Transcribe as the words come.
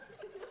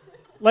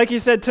Like you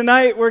said,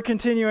 tonight we're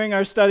continuing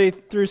our study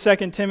through 2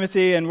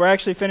 Timothy, and we're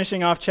actually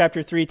finishing off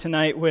chapter 3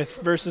 tonight with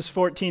verses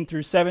 14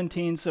 through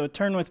 17, so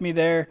turn with me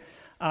there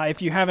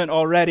if you haven't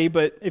already.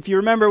 But if you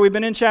remember, we've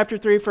been in chapter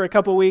 3 for a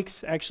couple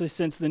weeks, actually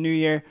since the new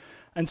year,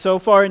 and so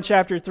far in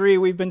chapter 3,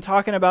 we've been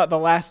talking about the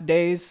last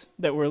days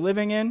that we're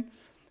living in,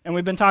 and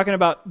we've been talking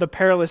about the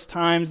perilous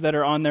times that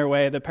are on their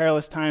way, the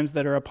perilous times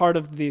that are a part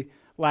of the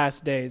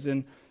last days.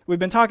 And we've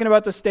been talking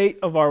about the state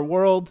of our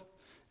world,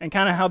 and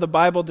kind of how the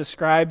Bible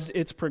describes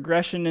its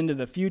progression into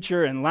the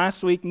future. And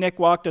last week, Nick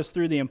walked us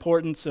through the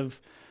importance of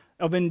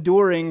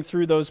enduring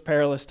through those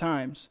perilous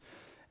times.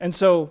 And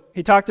so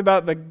he talked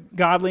about the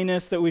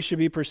godliness that we should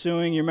be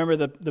pursuing. You remember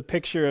the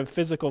picture of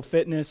physical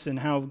fitness and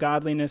how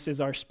godliness is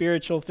our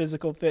spiritual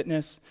physical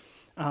fitness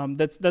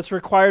that's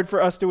required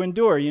for us to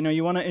endure. You know,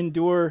 you want to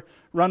endure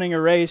running a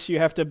race, you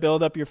have to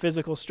build up your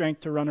physical strength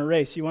to run a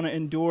race. You want to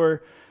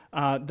endure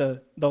the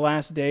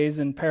last days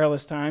and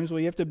perilous times, well,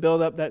 you have to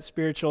build up that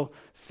spiritual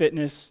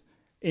fitness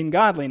in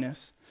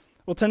godliness.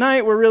 Well,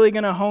 tonight we're really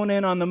going to hone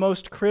in on the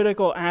most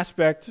critical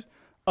aspect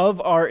of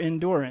our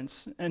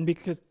endurance. And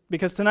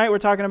because tonight we're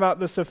talking about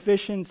the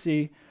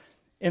sufficiency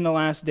in the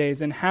last days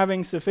and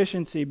having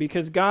sufficiency,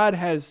 because God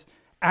has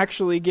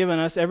actually given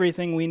us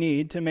everything we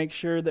need to make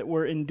sure that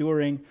we're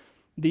enduring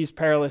these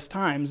perilous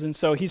times. And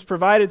so he's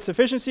provided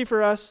sufficiency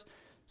for us,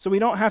 so we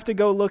don't have to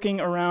go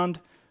looking around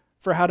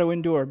for how to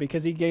endure,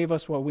 because he gave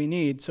us what we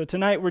need. So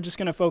tonight we're just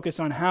going to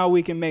focus on how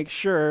we can make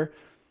sure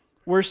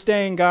we're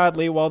staying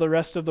godly while the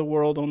rest of the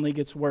world only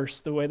gets worse,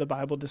 the way the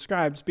Bible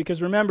describes.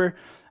 Because remember,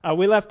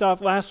 we left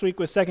off last week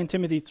with 2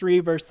 Timothy 3,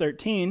 verse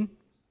 13,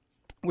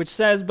 which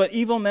says, "But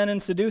evil men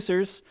and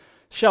seducers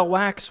shall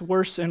wax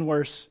worse and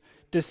worse,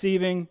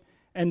 deceiving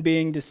and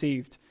being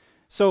deceived."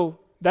 So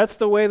that's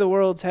the way the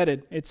world's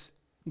headed. It's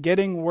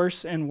getting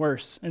worse and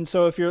worse. And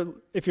so if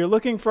you're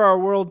looking for our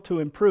world to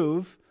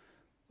improve,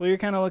 well, you're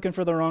kind of looking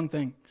for the wrong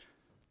thing.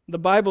 The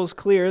Bible's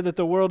clear that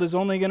the world is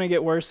only going to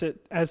get worse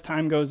as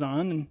time goes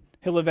on, and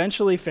he'll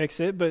eventually fix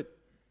it, but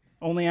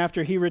only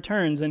after he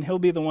returns, and he'll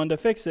be the one to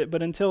fix it.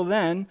 But until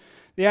then,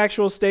 the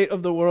actual state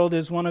of the world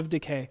is one of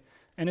decay,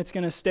 and it's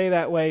going to stay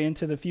that way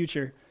into the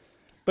future.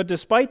 But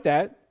despite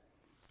that,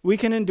 we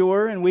can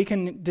endure and we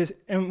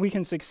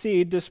can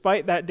succeed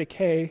despite that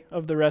decay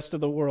of the rest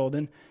of the world.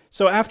 And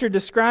so after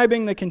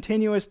describing the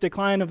continuous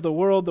decline of the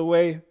world the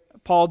way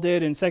Paul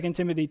did in 2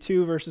 Timothy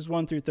 2, verses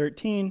 1 through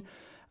 13,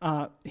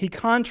 he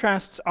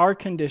contrasts our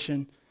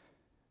condition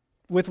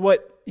with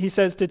what he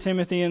says to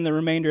Timothy in the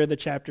remainder of the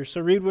chapter.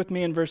 So read with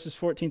me in verses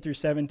 14 through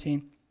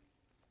 17.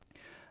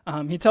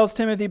 He tells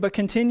Timothy, "But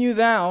continue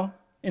thou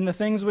in the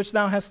things which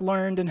thou hast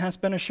learned and hast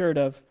been assured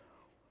of,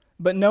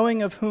 but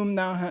knowing of whom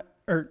thou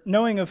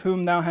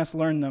hast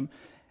learned them,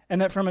 and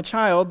that from a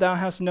child thou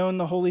hast known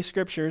the holy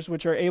scriptures,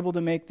 which are able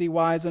to make thee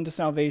wise unto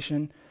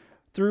salvation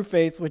through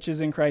faith which is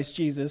in Christ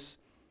Jesus.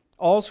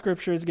 All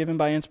Scripture is given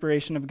by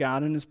inspiration of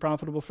God and is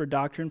profitable for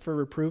doctrine, for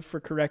reproof, for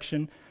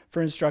correction, for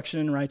instruction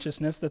in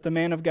righteousness, that the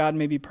man of God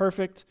may be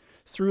perfect,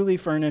 thoroughly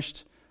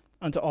furnished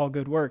unto all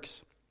good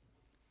works."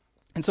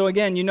 And so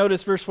again, you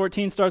notice verse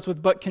 14 starts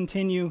with, "But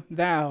continue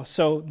thou."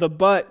 So the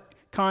 "but"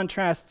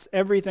 contrasts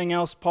everything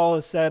else Paul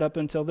has said up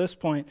until this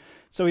point.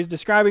 So he's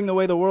describing the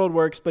way the world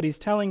works, but he's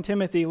telling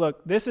Timothy,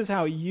 look, this is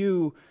how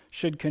you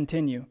should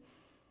continue.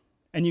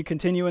 And you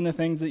continue in the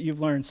things that you've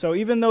learned. So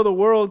even though the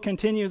world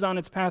continues on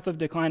its path of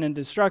decline and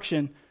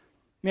destruction,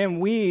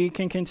 man, we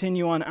can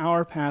continue on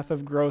our path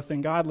of growth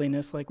and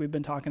godliness like we've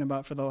been talking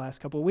about for the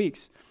last couple of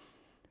weeks.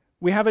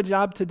 We have a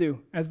job to do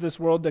as this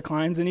world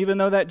declines, and even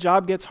though that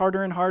job gets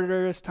harder and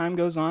harder as time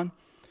goes on,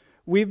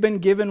 we've been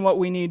given what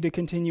we need to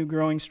continue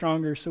growing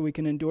stronger so we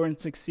can endure and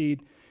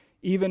succeed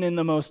even in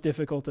the most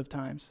difficult of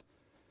times.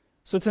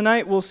 So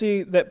tonight we'll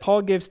see that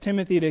Paul gives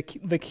Timothy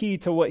the key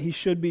to what he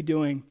should be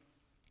doing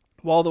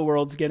while the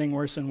world's getting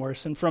worse and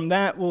worse. And from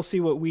that, we'll see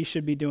what we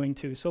should be doing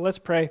too. So let's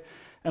pray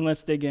and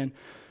let's dig in.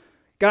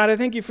 God, I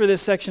thank you for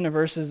this section of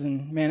verses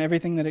and, man,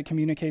 everything that it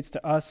communicates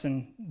to us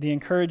and the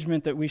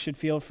encouragement that we should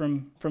feel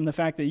from the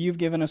fact that you've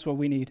given us what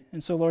we need.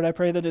 And so, Lord, I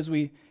pray that as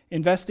we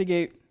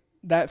investigate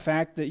that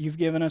fact that you've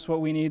given us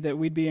what we need, that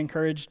we'd be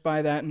encouraged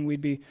by that and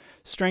we'd be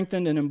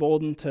strengthened and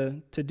emboldened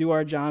to do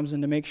our jobs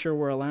and to make sure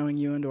we're allowing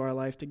you into our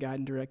life to guide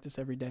and direct us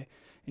every day.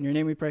 In your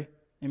name we pray.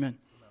 Amen.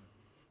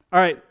 All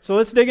right, so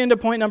let's dig into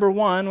point number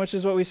 1, which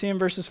is what we see in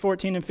verses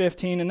 14 and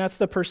 15, and that's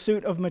the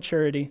pursuit of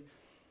maturity.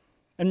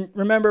 And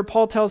remember,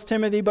 Paul tells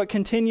Timothy, "But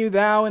continue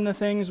thou in the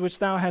things which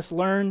thou hast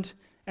learned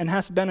and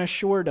hast been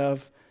assured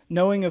of,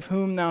 knowing of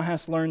whom thou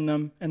hast learned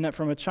them, and that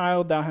from a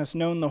child thou hast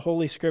known the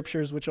holy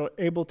scriptures, which are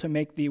able to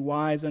make thee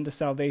wise unto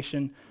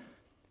salvation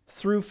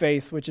through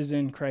faith which is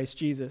in Christ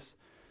Jesus."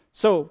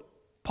 So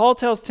Paul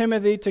tells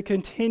Timothy to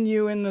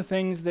continue in the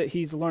things that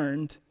he's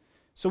learned.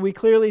 So we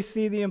clearly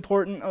see the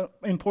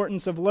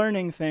importance of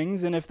learning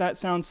things, and if that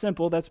sounds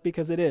simple, that's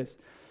because it is.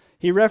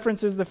 He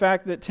references the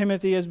fact that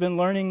Timothy has been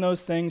learning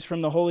those things from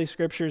the Holy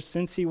Scriptures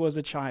since he was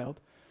a child.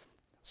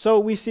 So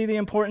we see the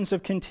importance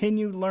of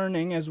continued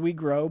learning as we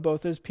grow,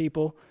 both as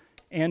people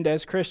and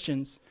as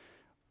Christians,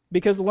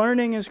 because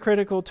learning is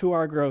critical to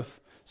our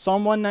growth.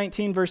 Psalm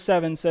 119 verse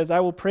 7 says, I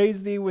will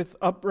praise thee with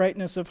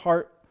uprightness of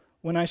heart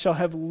when I shall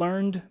have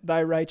learned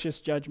thy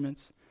righteous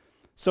judgments.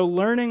 So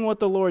learning what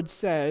the Lord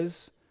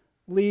says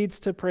leads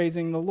to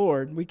praising the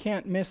Lord. We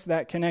can't miss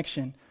that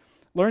connection.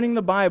 Learning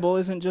the Bible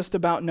isn't just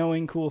about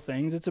knowing cool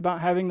things. It's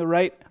about having the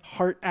right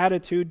heart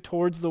attitude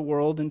towards the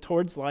world and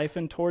towards life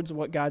and towards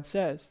what God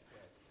says.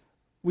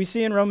 We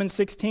see in Romans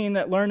 16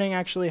 that learning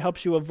actually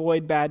helps you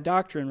avoid bad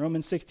doctrine.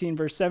 Romans 16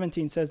 verse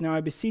 17 says, Now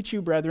I beseech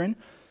you, brethren,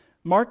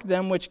 mark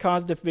them which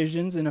cause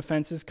divisions and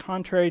offenses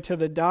contrary to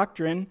the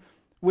doctrine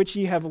which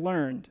ye have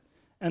learned,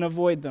 and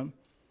avoid them.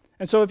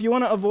 And so if you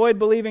want to avoid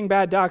believing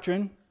bad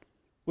doctrine,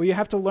 well, you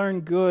have to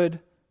learn good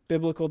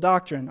biblical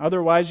doctrine.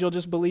 Otherwise, you'll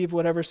just believe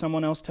whatever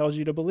someone else tells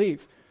you to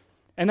believe.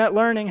 And that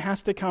learning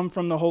has to come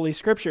from the Holy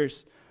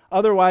Scriptures.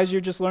 Otherwise,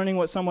 you're just learning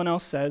what someone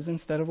else says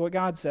instead of what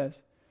God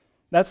says.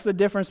 That's the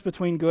difference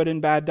between good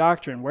and bad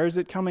doctrine. Where is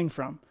it coming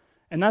from?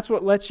 And that's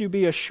what lets you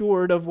be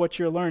assured of what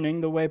you're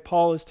learning, the way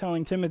Paul is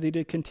telling Timothy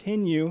to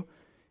continue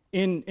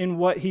in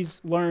what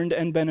he's learned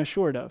and been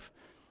assured of.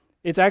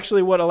 It's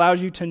actually what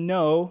allows you to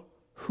know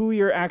who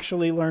you're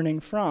actually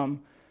learning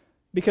from.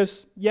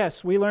 Because,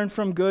 yes, we learn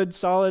good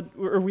solid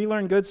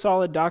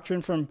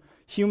doctrine from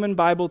human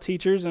Bible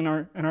teachers and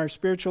our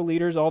spiritual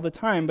leaders all the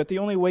time, but the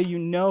only way you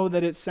know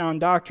that it's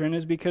sound doctrine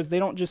is because they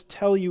don't just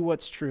tell you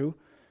what's true,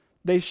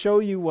 they show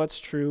you what's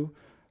true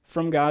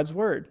from God's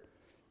Word.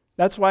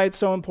 That's why it's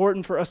so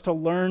important for us to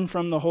learn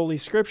from the Holy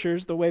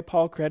Scriptures, the way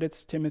Paul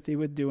credits Timothy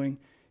with doing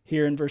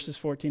here in verses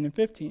 14 and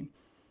 15.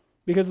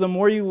 Because the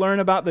more you learn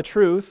about the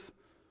truth,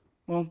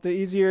 well, the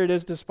easier it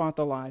is to spot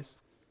the lies.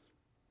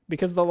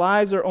 Because the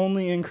lies are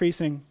only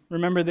increasing.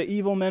 Remember, the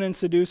evil men and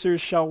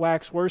seducers shall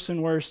wax worse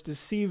and worse,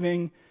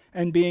 deceiving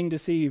and being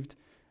deceived.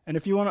 And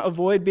if you want to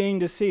avoid being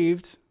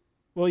deceived,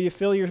 well, you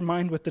fill your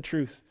mind with the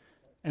truth.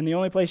 And the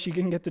only place you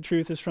can get the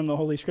truth is from the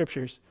Holy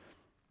Scriptures.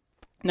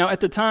 Now,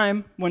 at the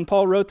time when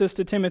Paul wrote this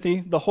to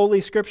Timothy, the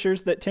Holy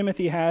Scriptures that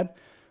Timothy had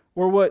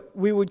were what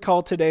we would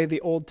call today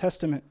the Old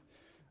Testament.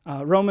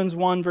 Romans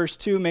 1 verse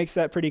 2 makes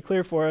that pretty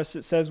clear for us.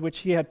 It says, which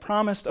he had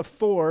promised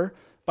afore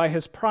by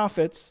his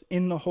prophets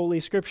in the Holy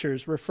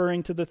Scriptures,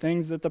 referring to the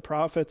things that the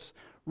prophets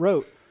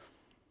wrote.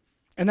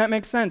 And that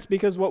makes sense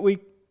because what we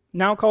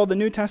now call the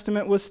New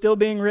Testament was still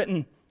being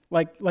written,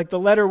 like the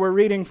letter we're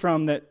reading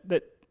from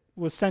that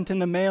was sent in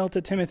the mail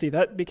to Timothy.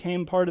 That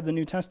became part of the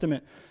New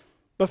Testament.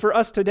 But for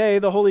us today,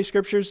 the Holy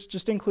Scriptures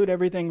just include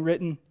everything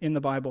written in the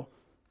Bible,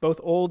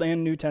 both Old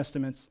and New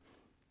Testaments.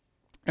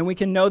 And we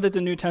can know that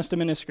the New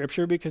Testament is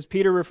Scripture because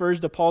Peter refers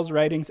to Paul's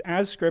writings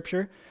as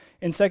Scripture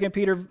in 2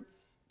 Peter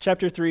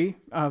chapter 3,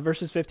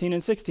 verses 15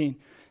 and 16. It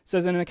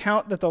says, an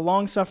account that the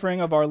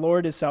long-suffering of our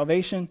Lord is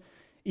salvation,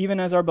 even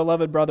as our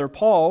beloved brother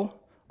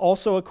Paul,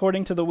 also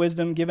according to the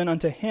wisdom given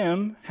unto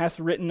him, hath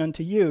written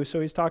unto you. So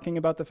he's talking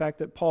about the fact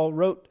that Paul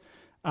wrote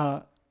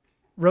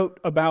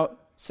about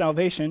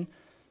salvation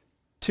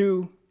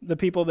to the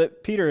people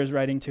that Peter is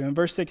writing to. And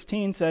verse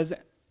 16 says,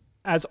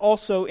 as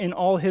also in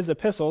all his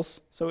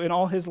epistles, so in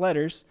all his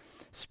letters,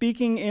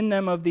 speaking in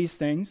them of these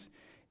things,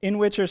 in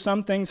which are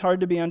some things hard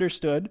to be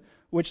understood,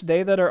 which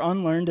they that are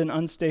unlearned and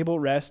unstable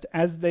wrest,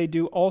 as they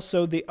do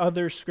also the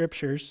other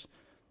Scriptures,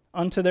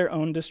 unto their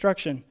own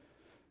destruction.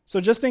 So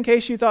just in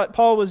case you thought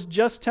Paul was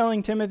just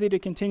telling Timothy to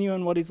continue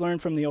in what he's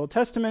learned from the Old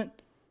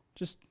Testament,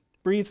 just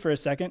breathe for a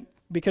second,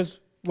 because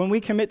when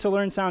we commit to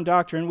learn sound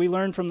doctrine, we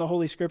learn from the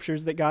Holy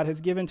Scriptures that God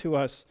has given to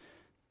us,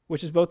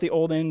 which is both the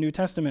Old and New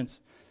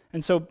Testaments.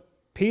 And so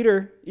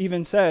Peter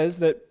even says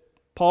that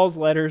Paul's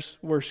letters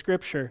were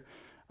Scripture.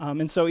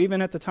 And so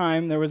even at the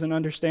time, there was an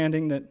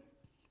understanding that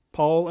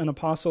Paul, an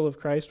apostle of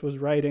Christ, was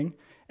writing,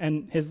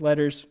 and his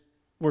letters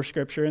were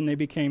Scripture, and they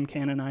became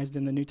canonized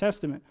in the New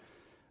Testament.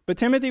 But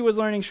Timothy was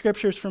learning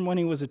Scriptures from when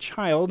he was a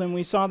child, and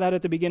we saw that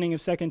at the beginning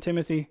of 2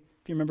 Timothy,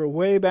 if you remember,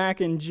 way back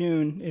in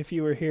June, if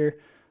you were here.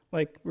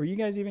 Were you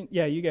guys even?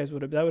 Yeah, you guys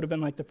would have. That would have been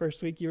like the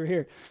first week you were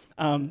here.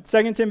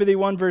 2 Timothy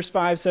 1 verse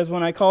 5 says,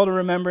 when I call to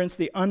remembrance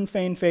the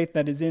unfeigned faith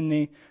that is in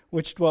thee,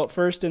 which dwelt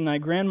first in thy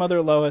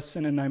grandmother Lois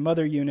and in thy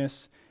mother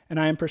Eunice, and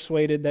I am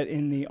persuaded that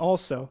in thee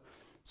also.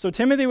 So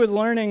Timothy was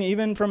learning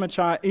even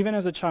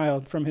as a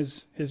child from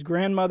his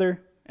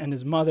grandmother and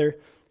his mother,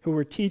 who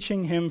were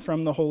teaching him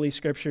from the Holy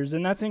Scriptures.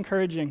 And that's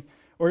encouraging,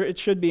 or it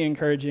should be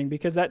encouraging,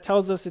 because that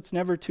tells us it's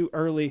never too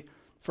early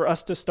for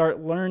us to start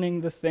learning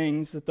the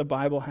things that the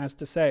Bible has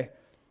to say.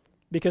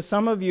 Because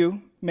some of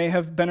you may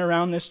have been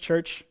around this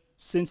church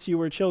since you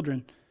were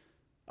children.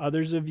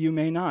 Others of you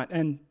may not,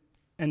 and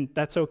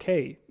that's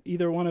okay.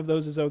 Either one of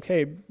those is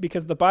okay,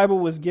 because the Bible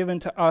was given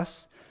to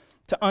us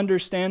to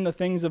understand the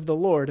things of the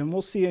Lord, and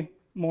we'll see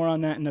more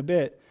on that in a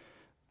bit.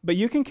 But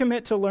you can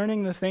commit to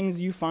learning the things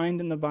you find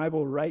in the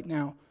Bible right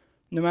now.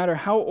 No matter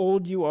how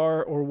old you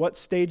are or what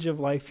stage of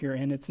life you're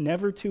in, it's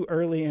never too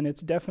early, and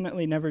it's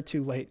definitely never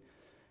too late.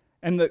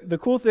 And the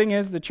cool thing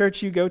is the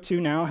church you go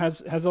to now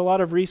has a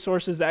lot of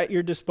resources at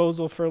your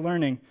disposal for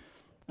learning.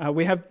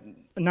 We have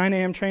 9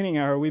 a.m. training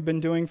hour we've been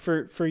doing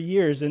for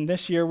years, and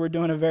this year we're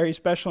doing a very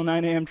special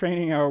 9 a.m.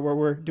 training hour where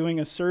we're doing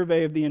a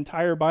survey of the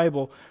entire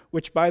Bible,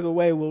 which, by the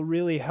way, will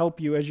really help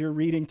you as you're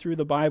reading through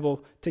the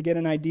Bible to get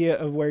an idea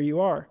of where you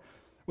are.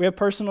 We have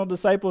personal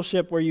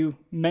discipleship where you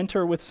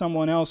mentor with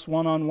someone else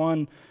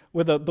one-on-one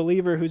with a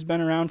believer who's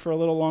been around for a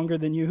little longer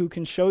than you, who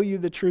can show you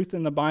the truth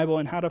in the Bible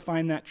and how to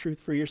find that truth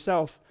for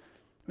yourself.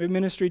 We have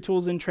ministry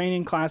tools and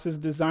training classes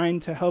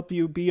designed to help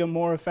you be a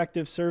more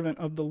effective servant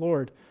of the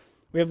Lord.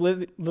 We have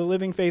the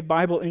Living Faith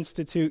Bible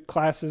Institute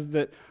classes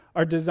that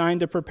are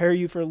designed to prepare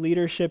you for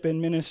leadership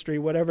in ministry,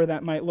 whatever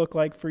that might look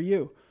like for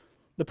you.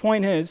 The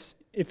point is,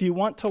 if you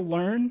want to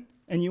learn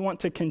and you want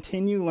to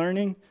continue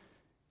learning,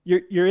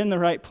 you're in the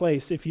right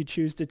place if you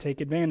choose to take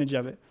advantage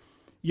of it.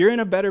 You're in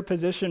a better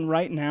position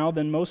right now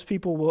than most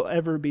people will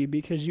ever be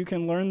because you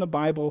can learn the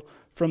Bible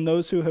from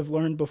those who have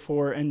learned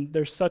before, and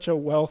there's such a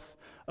wealth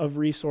of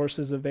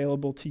resources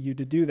available to you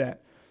to do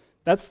that.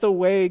 That's the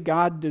way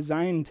God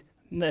designed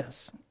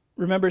this.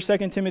 Remember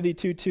 2 Timothy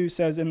 2:2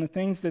 says, "And the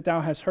things that thou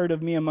hast heard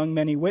of me among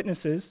many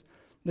witnesses,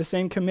 the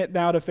same commit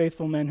thou to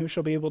faithful men who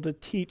shall be able to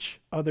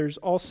teach others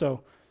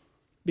also."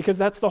 Because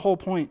that's the whole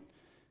point.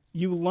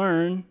 You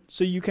learn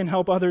so you can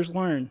help others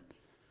learn.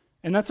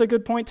 And that's a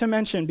good point to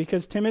mention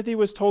because Timothy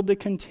was told to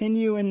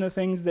continue in the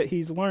things that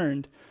he's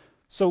learned.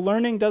 So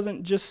learning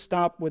doesn't just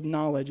stop with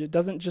knowledge. It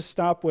doesn't just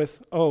stop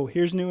with, oh,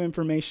 here's new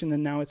information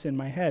and now it's in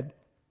my head.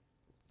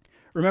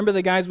 Remember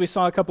the guys we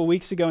saw a couple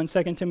weeks ago in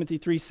 2 Timothy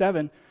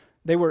 3:7?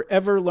 They were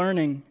ever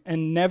learning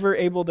and never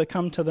able to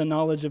come to the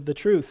knowledge of the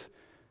truth.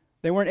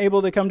 They weren't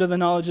able to come to the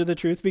knowledge of the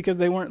truth because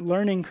they weren't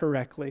learning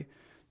correctly.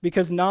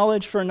 Because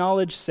knowledge for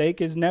knowledge's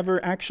sake is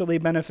never actually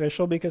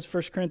beneficial because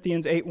 1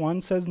 Corinthians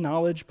 8:1 says,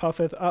 knowledge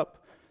puffeth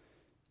up.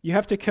 You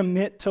have to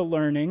commit to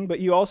learning, but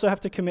you also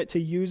have to commit to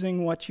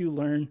using what you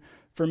learn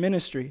for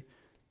ministry.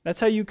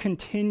 That's how you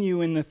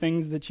continue in the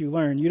things that you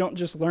learn. You don't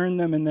just learn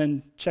them and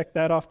then check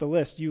that off the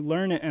list. You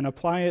learn it and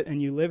apply it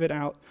and you live it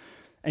out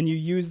and you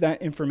use that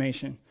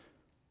information.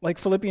 Like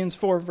Philippians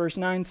 4 verse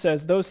 9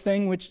 says, those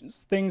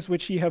things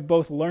which ye have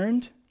both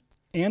learned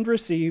and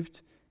received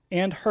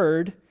and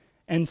heard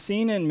and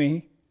seen in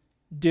me,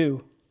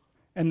 do,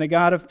 and the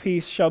God of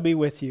peace shall be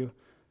with you.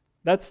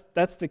 That's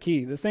the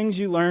key. The things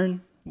you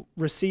learn,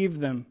 receive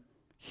them,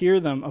 hear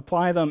them,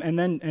 apply them, and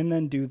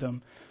then do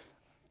them.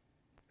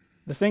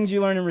 The things you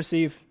learn and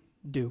receive,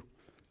 do.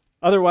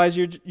 Otherwise,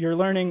 your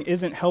learning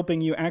isn't helping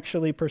you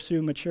actually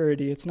pursue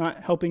maturity. It's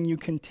not helping you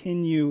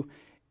continue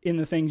in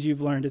the things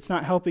you've learned. It's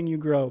not helping you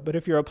grow. But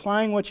if you're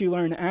applying what you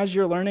learn as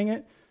you're learning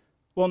it,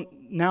 well,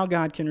 now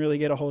God can really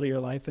get a hold of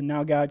your life, and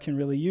now God can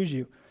really use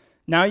you.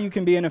 Now you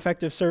can be an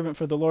effective servant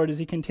for the Lord as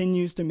he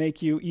continues to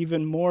make you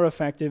even more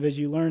effective as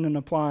you learn and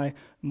apply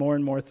more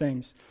and more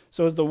things.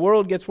 So as the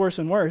world gets worse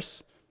and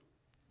worse,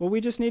 well,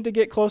 we just need to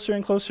get closer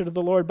and closer to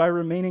the Lord by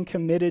remaining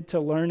committed to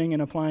learning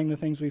and applying the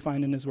things we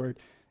find in his word.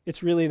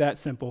 It's really that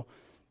simple.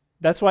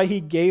 That's why he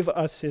gave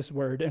us his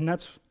word, and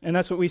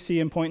that's what we see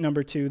in point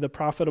number 2, the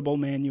profitable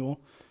manual.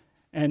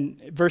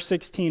 And verse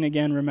 16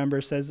 again,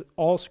 remember, says,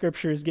 all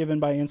scripture is given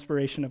by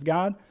inspiration of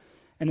God,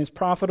 and is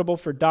profitable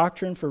for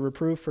doctrine, for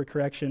reproof, for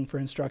correction, for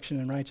instruction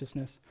in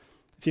righteousness.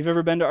 If you've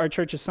ever been to our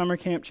church's summer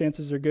camp,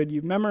 chances are good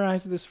you've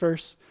memorized this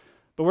verse,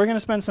 but we're going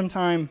to spend some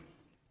time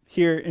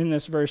here in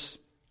this verse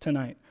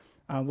tonight.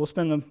 We'll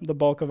spend the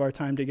bulk of our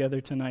time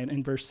together tonight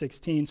in verse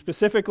 16,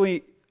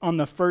 specifically on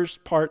the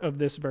first part of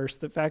this verse,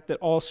 the fact that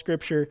all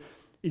scripture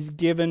is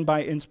given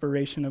by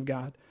inspiration of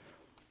God.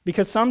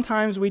 Because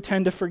sometimes we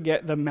tend to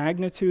forget the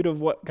magnitude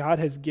of what God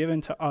has given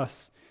to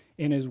us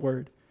in his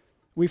word.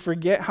 We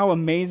forget how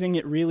amazing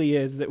it really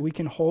is that we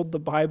can hold the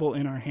Bible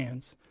in our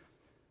hands.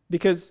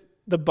 Because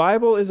the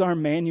Bible is our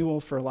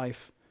manual for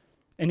life,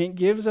 and it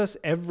gives us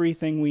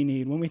everything we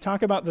need. When we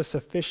talk about the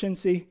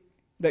sufficiency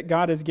that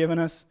God has given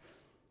us,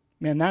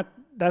 man,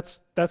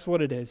 that's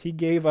what it is. He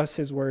gave us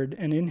his word,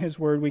 and in his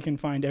word we can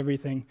find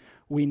everything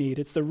we need.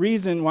 It's the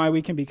reason why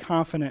we can be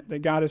confident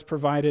that God has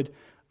provided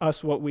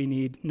us what we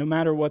need, no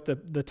matter what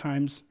the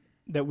times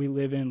that we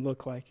live in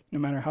look like, no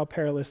matter how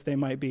perilous they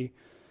might be.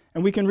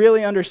 And we can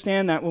really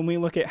understand that when we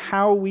look at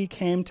how we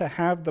came to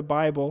have the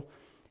Bible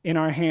in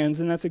our hands,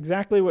 and that's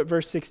exactly what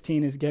verse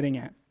 16 is getting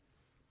at.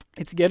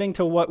 It's getting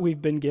to what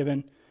we've been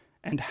given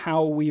and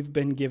how we've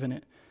been given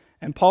it.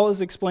 And Paul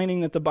is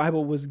explaining that the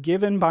Bible was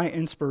given by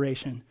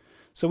inspiration.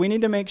 So we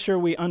need to make sure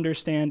we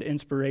understand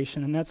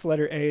inspiration, and that's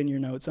letter A in your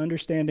notes,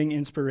 understanding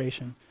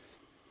inspiration.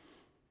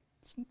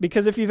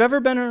 Because if you've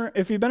been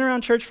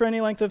around church for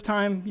any length of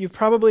time, you've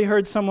probably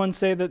heard someone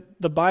say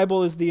that the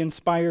Bible is the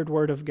inspired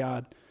word of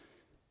God.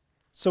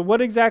 So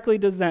what exactly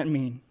does that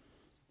mean?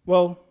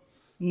 Well,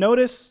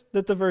 notice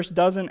that the verse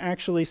doesn't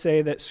actually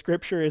say that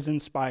Scripture is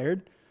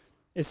inspired.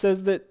 It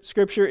says that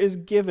Scripture is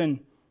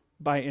given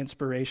by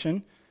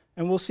inspiration,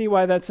 and we'll see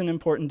why that's an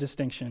important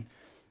distinction.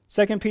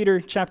 2 Peter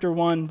chapter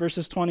 1,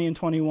 verses 20 and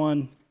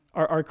 21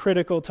 are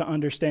critical to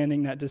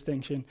understanding that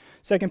distinction.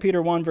 2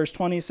 Peter 1, verse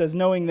 20 says,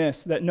 knowing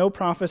this, that no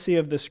prophecy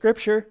of the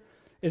Scripture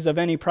is of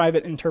any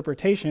private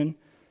interpretation,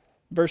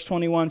 Verse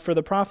 21, for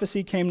the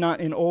prophecy came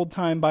not in old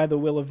time by the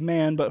will of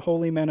man, but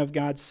holy men of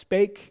God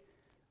spake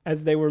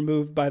as they were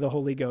moved by the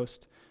Holy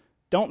Ghost.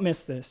 Don't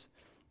miss this.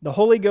 The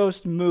Holy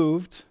Ghost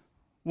moved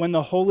when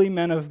the holy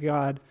men of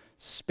God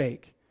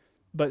spake.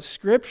 But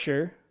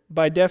Scripture,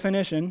 by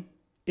definition,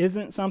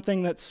 isn't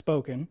something that's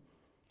spoken.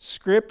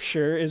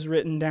 Scripture is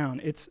written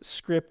down. It's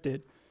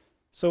scripted.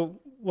 So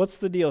what's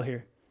the deal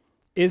here?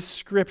 Is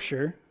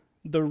Scripture,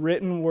 the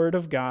written word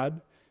of God,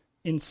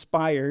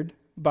 inspired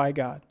by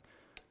God?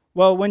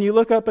 Well, when you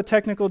look up a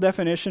technical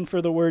definition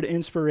for the word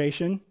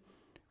inspiration,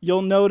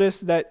 you'll notice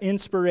that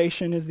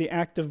inspiration is the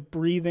act of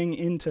breathing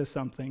into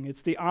something.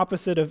 It's the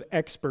opposite of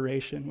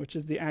expiration, which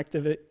is the act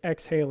of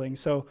exhaling.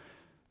 So,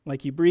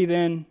 like you breathe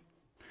in,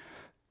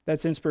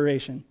 that's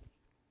inspiration.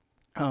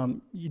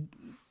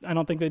 I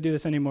don't think they do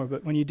this anymore,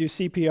 but when you do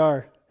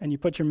CPR and you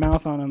put your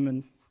mouth on them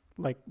and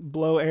like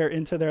blow air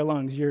into their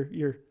lungs,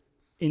 you're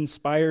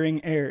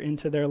inspiring air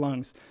into their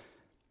lungs.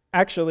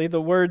 Actually,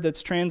 the word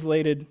that's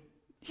translated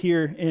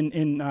here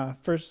in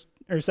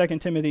 2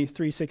 Timothy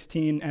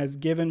 3:16 as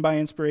given by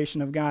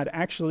inspiration of God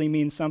actually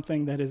means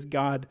something that is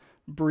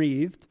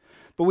God-breathed.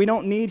 But we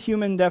don't need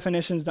human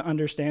definitions to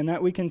understand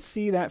that. We can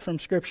see that from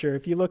Scripture.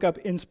 If you look up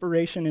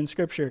inspiration in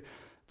Scripture,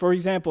 for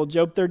example,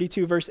 Job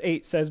 32 verse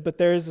 8 says, but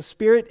there is a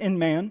spirit in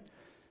man,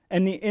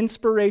 and the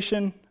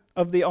inspiration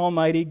of the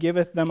Almighty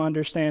giveth them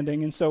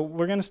understanding. And so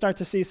we're going to start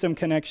to see some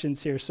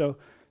connections here. So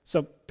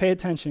pay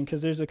attention,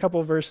 because there's a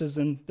couple verses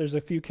and there's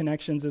a few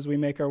connections as we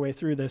make our way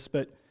through this,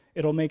 but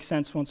it'll make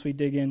sense once we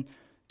dig in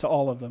to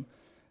all of them.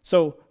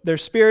 So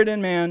there's spirit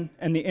in man,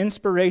 and the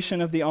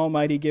inspiration of the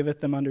Almighty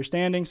giveth them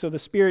understanding. So the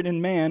spirit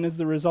in man is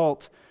the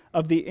result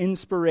of the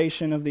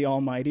inspiration of the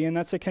Almighty, and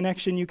that's a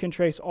connection you can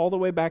trace all the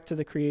way back to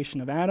the creation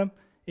of Adam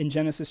in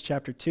Genesis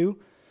chapter 2.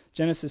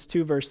 Genesis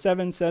 2 verse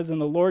 7 says,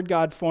 and the Lord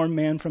God formed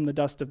man from the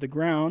dust of the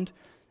ground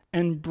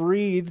and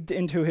breathed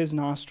into his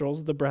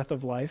nostrils the breath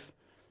of life,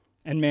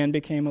 and man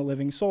became a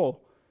living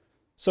soul.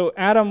 So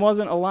Adam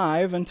wasn't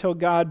alive until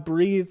God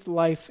breathed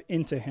life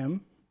into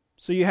him.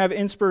 So you have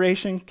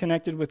inspiration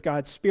connected with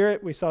God's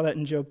Spirit. We saw that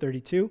in Job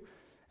 32.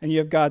 And you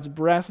have God's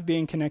breath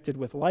being connected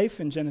with life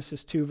in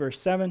Genesis 2 verse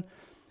 7.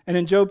 And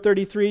in Job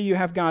 33, you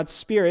have God's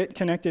Spirit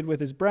connected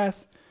with his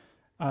breath.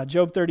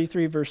 Job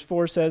 33 verse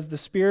 4 says, the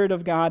Spirit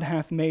of God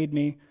hath made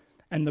me,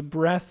 and the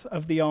breath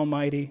of the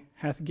Almighty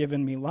hath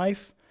given me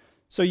life.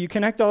 So you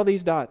connect all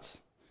these dots.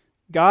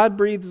 God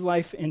breathes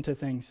life into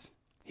things.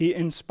 He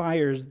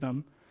inspires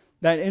them.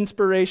 That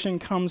inspiration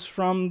comes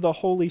from the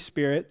Holy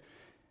Spirit.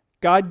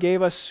 God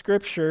gave us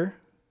Scripture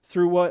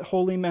through what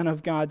holy men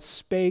of God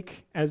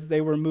spake as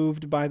they were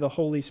moved by the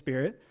Holy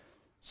Spirit.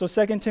 So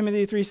 2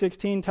 Timothy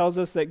 3:16 tells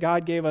us that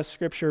God gave us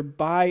Scripture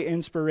by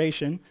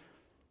inspiration.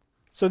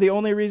 So the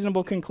only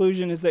reasonable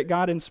conclusion is that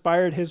God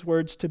inspired his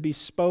words to be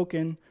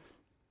spoken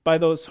by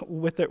those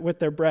with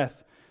their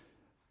breath.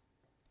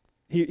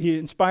 He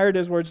inspired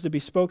his words to be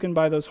spoken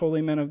by those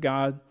holy men of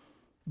God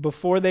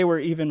before they were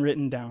even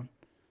written down.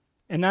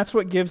 And that's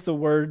what gives the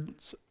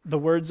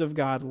words of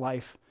God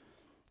life.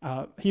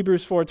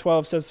 Hebrews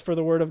 4:12 says, for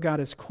the word of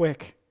God is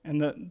quick.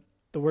 And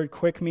the word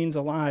quick means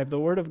alive. The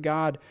word of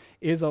God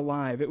is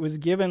alive. It was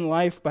given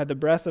life by the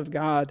breath of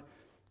God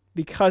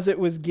because it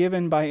was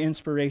given by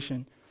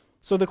inspiration.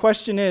 So the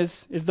question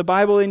is the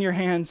Bible in your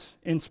hands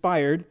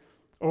inspired,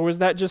 or was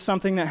that just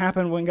something that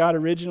happened when God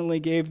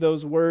originally gave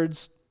those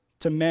words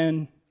to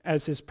men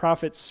as his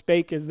prophets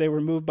spake as they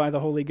were moved by the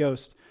Holy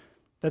Ghost?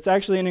 That's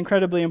actually an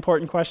incredibly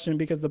important question,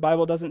 because the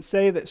Bible doesn't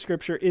say that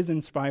Scripture is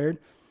inspired.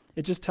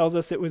 It just tells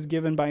us it was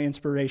given by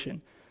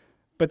inspiration.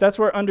 But that's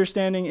where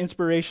understanding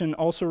inspiration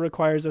also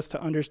requires us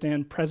to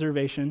understand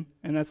preservation,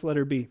 and that's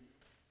letter B.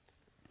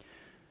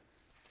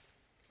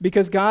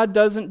 Because God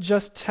doesn't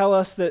just tell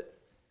us that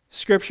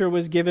Scripture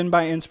was given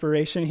by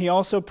inspiration, he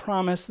also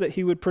promised that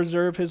he would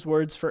preserve his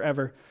words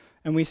forever.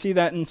 And we see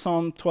that in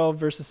Psalm 12,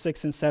 verses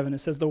 6 and 7. It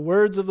says, the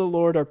words of the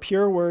Lord are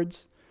pure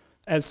words,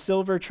 as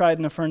silver tried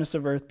in a furnace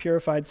of earth,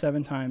 purified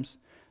 7 times.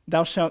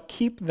 Thou shalt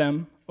keep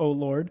them, O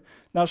Lord.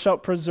 Thou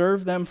shalt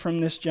preserve them from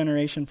this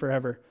generation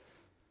forever.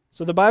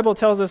 So the Bible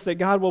tells us that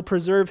God will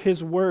preserve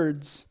his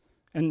words,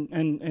 and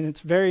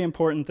it's very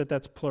important that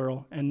that's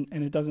plural, and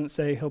it doesn't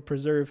say he'll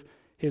preserve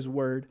his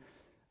word.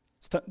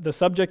 The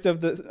subject of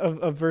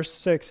verse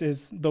 6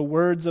 is the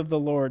words of the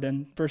Lord,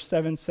 and verse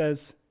 7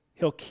 says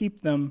he'll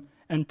keep them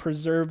and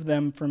preserve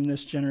them from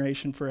this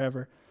generation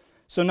forever.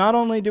 So not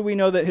only do we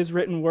know that his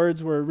written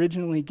words were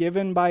originally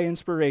given by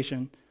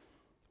inspiration,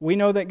 we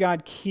know that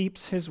God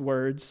keeps his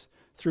words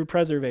through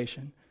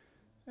preservation.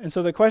 And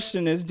so the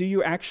question is, do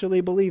you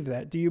actually believe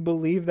that? Do you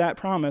believe that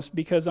promise?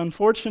 Because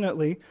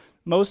unfortunately,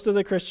 most of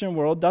the Christian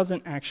world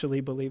doesn't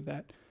actually believe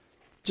that.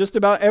 Just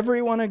about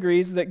everyone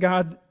agrees that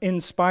God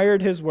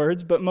inspired his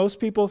words, but most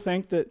people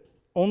think that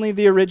only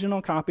the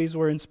original copies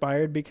were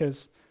inspired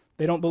because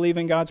they don't believe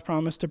in God's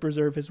promise to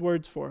preserve his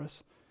words for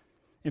us.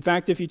 In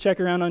fact, if you check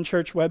around on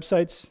church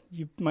websites,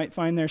 you might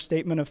find their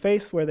statement of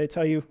faith where they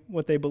tell you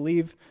what they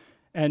believe,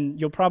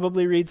 And you'll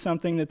probably read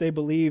something that they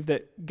believe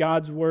that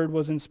God's word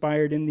was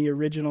inspired in the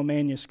original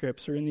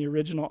manuscripts or in the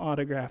original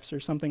autographs or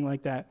something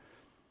like that.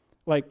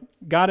 Like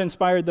God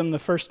inspired them the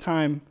first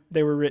time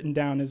they were written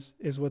down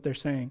is what they're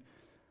saying.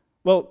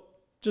 Well,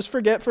 just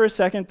forget for a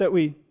second that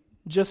we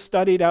just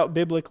studied out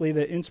biblically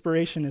that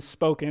inspiration is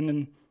spoken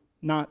and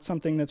not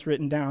something that's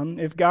written down.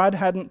 If God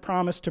hadn't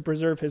promised to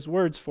preserve his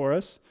words for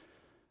us,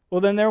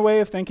 well, then their way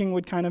of thinking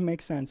would kind of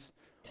make sense.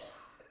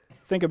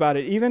 Think about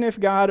it. Even if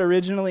God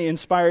originally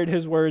inspired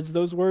his words,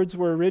 those words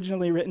were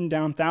originally written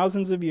down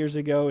thousands of years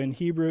ago in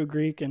Hebrew,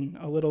 Greek, and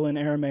a little in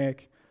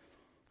Aramaic.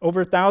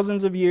 Over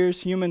thousands of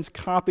years, humans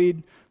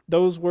copied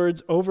those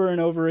words over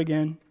and over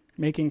again,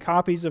 making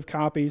copies of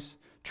copies,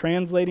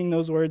 translating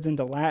those words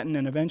into Latin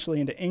and eventually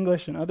into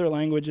English and other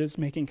languages,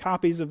 making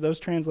copies of those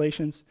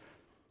translations.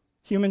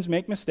 Humans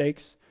make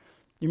mistakes.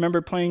 You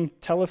remember playing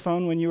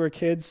telephone when you were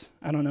kids?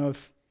 I don't know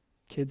if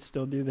kids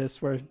still do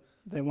this, where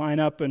they line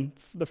up and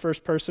the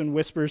first person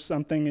whispers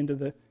something into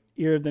the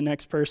ear of the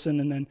next person,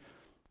 and then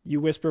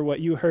you whisper what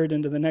you heard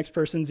into the next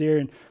person's ear,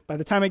 and by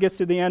the time it gets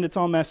to the end, it's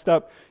all messed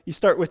up. You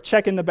start with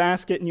check in the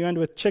basket, and you end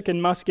with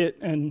chicken musket,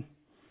 and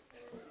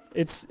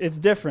it's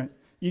different.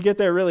 You get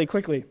there really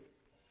quickly.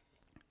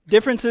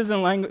 Differences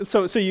in language.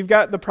 So you've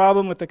got the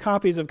problem with the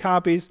copies of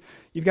copies.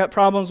 You've got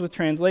problems with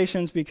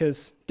translations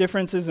because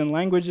differences in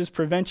languages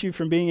prevent you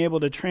from being able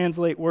to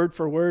translate word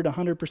for word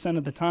 100%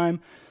 of the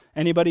time.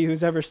 Anybody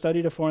who's ever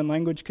studied a foreign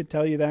language could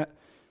tell you that.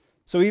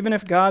 So even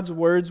if God's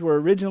words were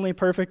originally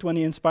perfect when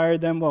he inspired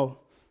them, well,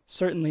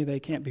 certainly they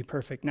can't be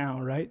perfect now,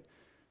 right?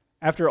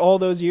 After all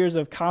those years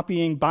of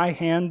copying by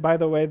hand, by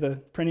the way,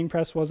 the printing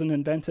press wasn't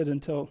invented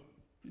until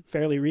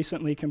fairly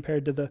recently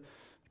compared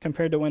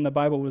to when the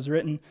Bible was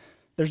written.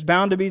 There's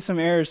bound to be some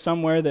errors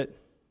somewhere that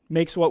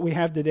makes what we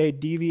have today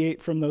deviate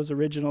from those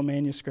original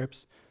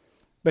manuscripts.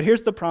 But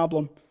here's the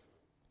problem.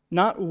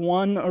 Not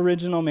one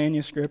original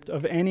manuscript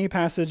of any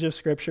passage of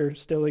Scripture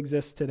still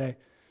exists today.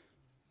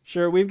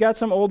 Sure, we've got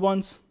some old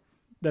ones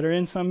that are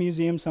in some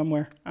museum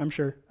somewhere, I'm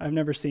sure. I've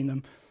never seen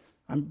them,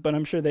 but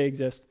I'm sure they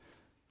exist.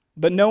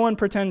 But no one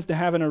pretends to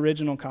have an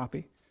original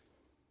copy.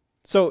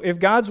 So if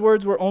God's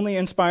words were only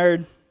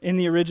inspired in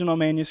the original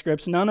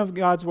manuscripts, none of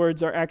God's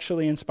words are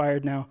actually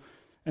inspired now.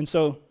 And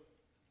so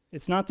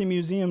it's not the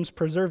museums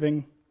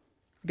preserving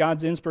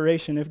God's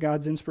inspiration if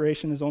God's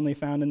inspiration is only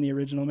found in the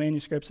original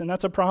manuscripts. And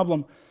that's a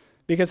problem,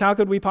 because how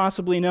could we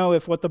possibly know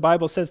if what the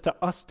Bible says to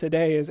us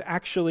today is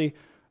actually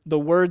the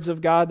words of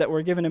God that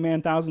were given to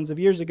man thousands of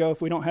years ago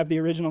if we don't have the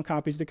original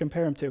copies to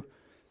compare them to?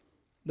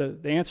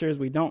 The answer is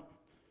we don't.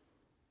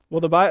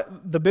 Well,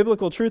 the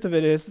biblical truth of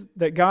it is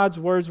that God's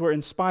words were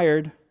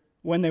inspired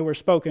when they were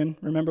spoken.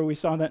 Remember, we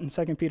saw that in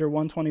 2 Peter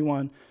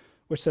 1:21,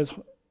 which says,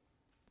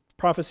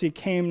 prophecy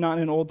came not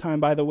in old time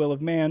by the will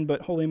of man,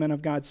 but holy men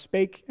of God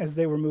spake as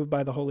they were moved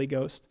by the Holy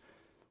Ghost.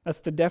 That's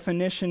the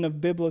definition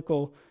of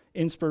biblical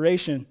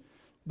inspiration.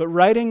 But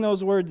writing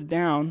those words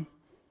down,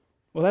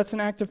 well, that's an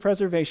act of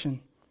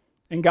preservation.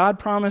 And God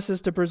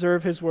promises to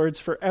preserve his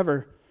words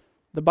forever.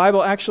 The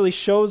Bible actually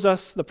shows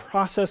us the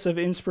process of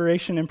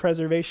inspiration and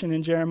preservation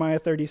in Jeremiah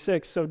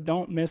 36, so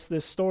don't miss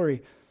this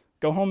story.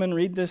 Go home and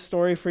read this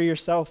story for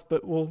yourself,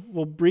 but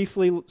we'll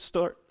briefly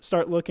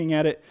start looking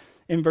at it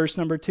in verse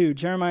number 2.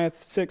 Jeremiah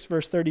 6,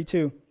 verse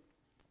 32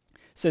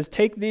 says,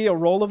 take thee a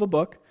roll of a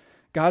book.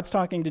 God's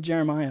talking to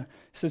Jeremiah.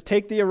 He says,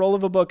 take thee a roll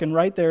of a book and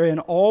write therein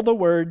all the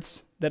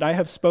words that I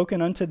have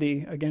spoken unto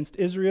thee against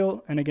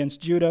Israel and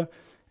against Judah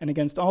and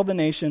against all the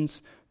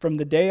nations from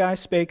the day I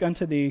spake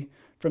unto thee,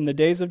 from the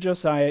days of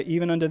Josiah,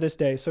 even unto this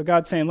day. So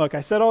God's saying, look,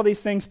 I said all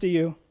these things to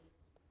you.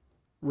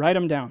 Write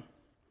them down.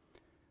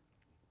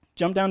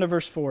 Jump down to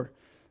verse 4.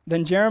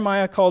 Then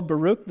Jeremiah called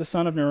Baruch the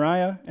son of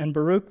Neriah, and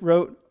Baruch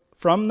wrote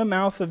from the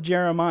mouth of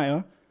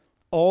Jeremiah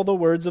all the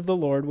words of the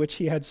Lord, which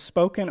he had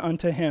spoken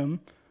unto him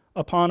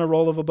upon a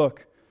roll of a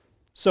book.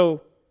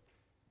 So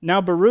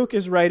now Baruch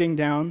is writing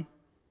down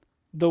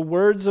the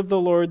words of the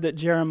Lord that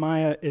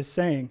Jeremiah is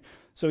saying.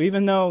 So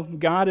even though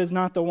God is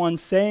not the one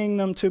saying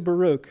them to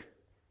Baruch,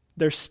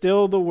 they're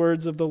still the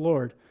words of the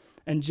Lord.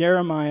 And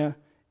Jeremiah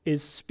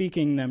is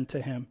speaking them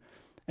to him.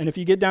 And if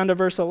you get down to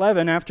verse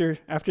 11, after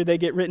they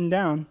get written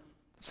down,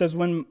 it says,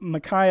 when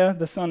Micaiah,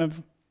 the son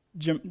of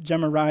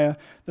Gemariah,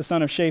 the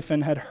son of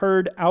Shaphan, had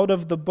heard out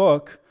of the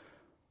book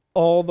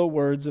all the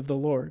words of the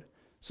Lord.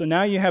 So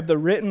now you have the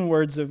written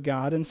words of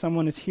God, and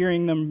someone is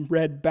hearing them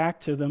read back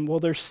to them. Well,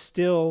 they're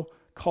still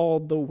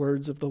called the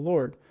words of the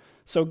Lord.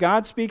 So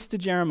God speaks to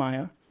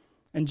Jeremiah,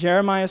 and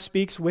Jeremiah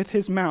speaks with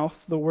his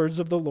mouth the words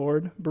of the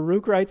Lord.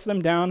 Baruch writes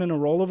them down in a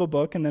roll of a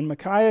book, and then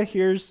Micaiah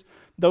hears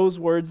those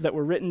words that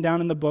were written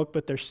down in the book,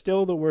 but they're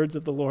still the words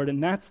of the Lord,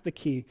 and that's the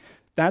key.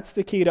 That's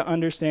the key to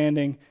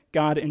understanding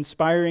God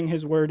inspiring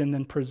his word and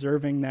then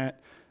preserving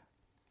that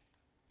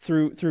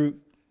through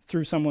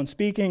someone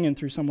speaking and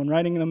through someone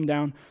writing them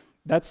down.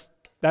 That's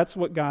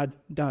what God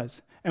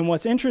does. And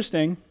what's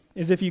interesting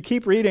is if you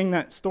keep reading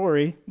that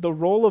story, the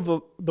roll of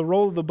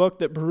the book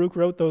that Baruch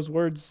wrote those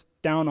words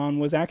down on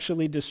was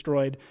actually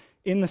destroyed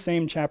in the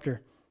same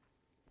chapter.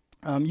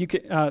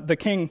 The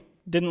king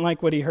didn't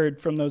like what he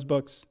heard from those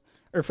books.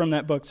 or from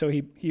that book, so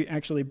he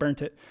actually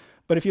burnt it.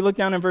 But if you look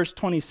down in verse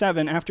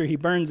 27, after he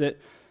burns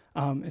it,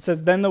 it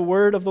says, "Then the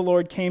word of the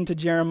Lord came to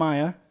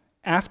Jeremiah,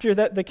 after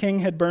that the king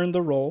had burned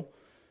the roll,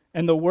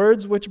 and the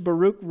words which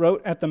Baruch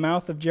wrote at the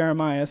mouth of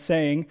Jeremiah,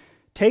 saying,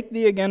 Take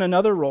thee again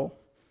another roll,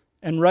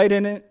 and write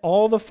in it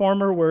all the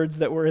former words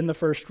that were in the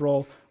first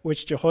roll,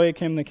 which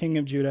Jehoiakim the king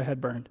of Judah had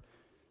burned."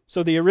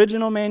 So the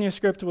original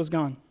manuscript was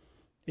gone.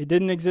 It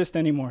didn't exist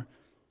anymore.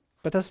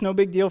 But that's no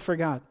big deal for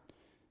God.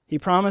 He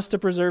promised to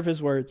preserve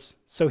his words,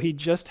 so he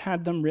just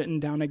had them written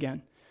down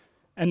again.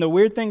 And the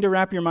weird thing to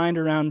wrap your mind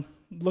around,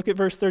 look at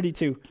verse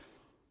 32.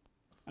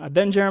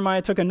 Then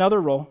Jeremiah took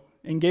another roll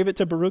and gave it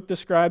to Baruch the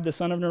scribe, the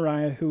son of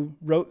Neriah, who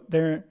wrote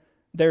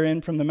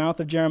therein from the mouth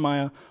of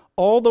Jeremiah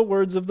all the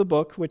words of the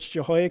book which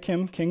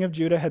Jehoiakim king of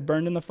Judah had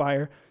burned in the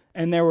fire,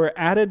 and there were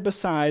added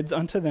besides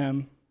unto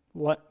them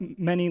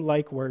many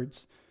like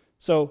words.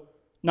 So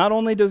not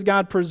only does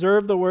God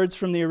preserve the words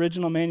from the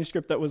original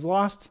manuscript that was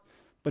lost,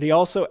 but he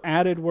also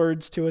added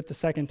words to it the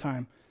second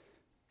time.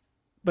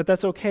 But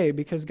that's okay,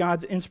 because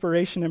God's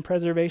inspiration and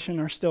preservation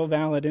are still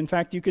valid. In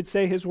fact, you could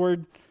say his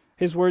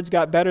words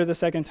got better the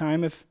second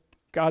time if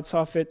God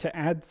saw fit to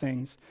add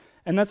things.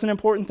 And that's an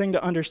important thing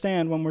to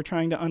understand when we're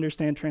trying to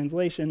understand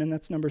translation, and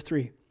that's number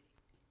 3.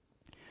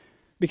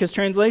 Because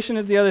translation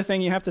is the other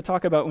thing you have to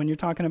talk about when you're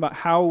talking about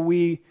how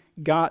we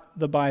got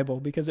the Bible,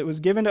 because it was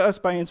given to us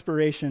by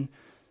inspiration,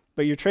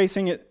 but you're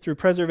tracing it through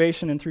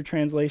preservation and through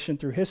translation,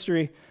 through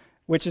history,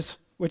 which is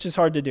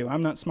hard to do.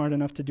 I'm not smart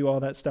enough to do all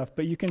that stuff,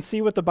 but you can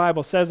see what the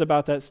Bible says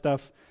about that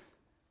stuff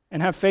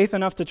and have faith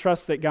enough to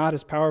trust that God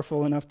is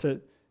powerful enough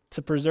to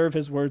preserve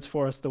his words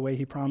for us the way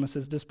he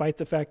promises, despite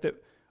the fact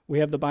that we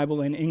have the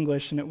Bible in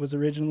English and it was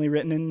originally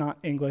written in not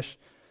English.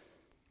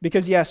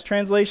 Because yes,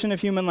 translation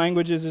of human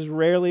languages is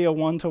rarely a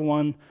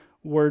one-to-one,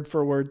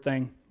 word-for-word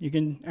thing. You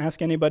can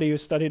ask anybody who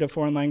studied a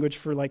foreign language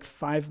for like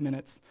 5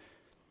 minutes.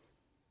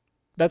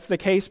 That's the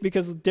case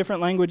because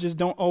different languages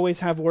don't always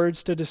have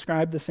words to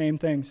describe the same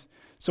things.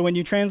 So when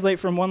you translate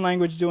from one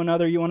language to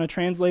another, you want to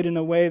translate in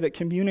a way that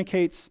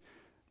communicates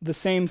the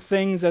same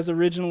things as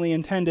originally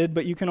intended,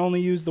 but you can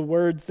only use the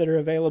words that are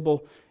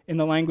available in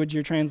the language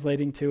you're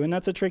translating to, and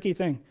that's a tricky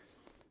thing.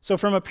 So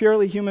from a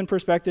purely human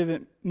perspective,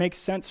 it makes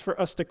sense for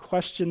us to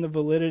question the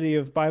validity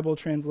of Bible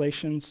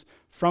translations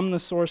from the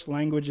source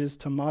languages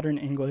to modern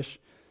English.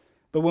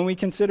 But when we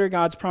consider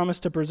God's promise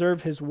to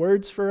preserve his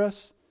words for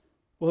us,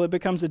 well, it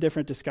becomes a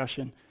different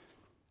discussion.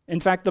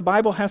 In fact, the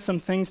Bible has some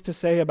things to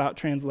say about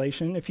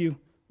translation. If you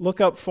look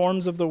up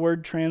forms of the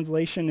word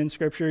translation in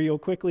Scripture, you'll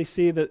quickly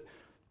see that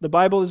the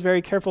Bible is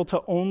very careful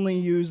to only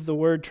use the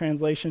word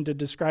translation to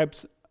describe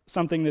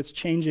something that's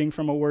changing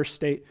from a worse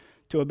state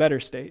to a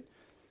better state.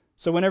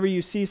 So whenever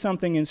you see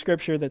something in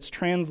Scripture that's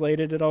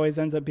translated, it always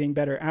ends up being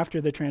better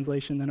after the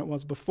translation than it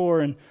was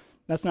before, and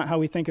that's not how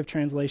we think of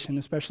translation,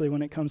 especially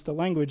when it comes to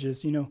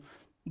languages. You know,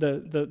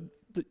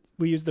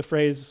 we use the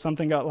phrase,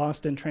 something got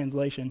lost in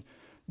translation,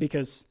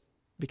 because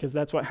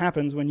that's what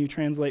happens when you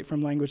translate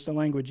from language to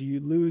language.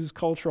 You lose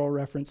cultural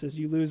references,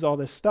 you lose all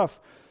this stuff.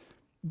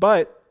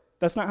 But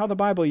that's not how the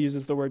Bible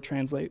uses the word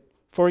translate.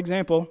 For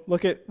example,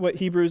 look at what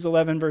Hebrews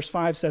 11 verse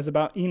 5 says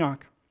about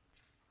Enoch.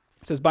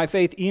 It says, "By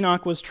faith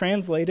Enoch was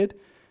translated,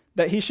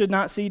 that he should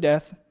not see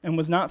death, and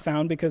was not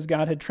found, because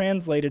God had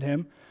translated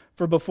him.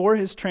 For before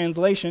his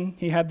translation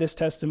he had this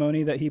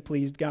testimony that he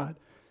pleased God."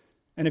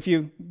 And if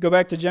you go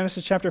back to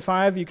Genesis chapter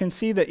 5, you can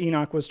see that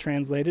Enoch was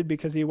translated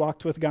because he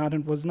walked with God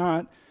and was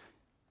not.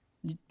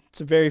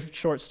 It's a very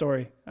short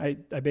story. I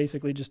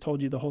basically just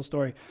told you the whole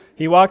story.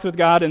 He walked with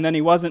God and then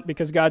he wasn't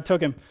because God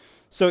took him.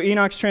 So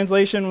Enoch's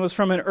translation was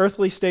from an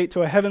earthly state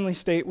to a heavenly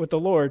state with the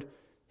Lord.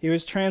 He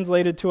was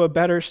translated to a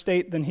better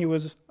state than he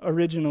was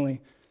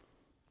originally.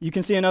 You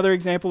can see another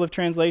example of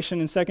translation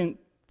in 2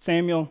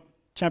 Samuel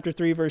chapter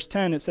 3, verse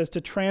 10. It says,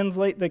 "To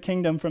translate the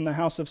kingdom from the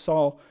house of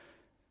Saul,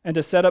 and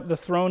to set up the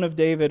throne of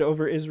David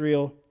over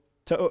Israel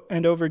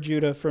and over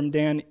Judah from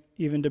Dan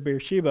even to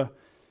Beersheba."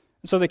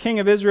 So the king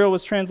of Israel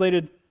was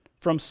translated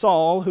from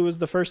Saul, who was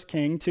the first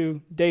king,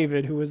 to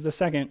David, who was the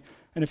second.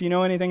 And if you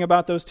know anything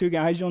about those two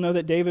guys, you'll know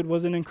that David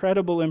was an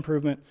incredible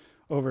improvement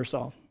over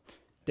Saul.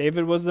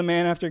 David was the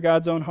man after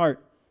God's own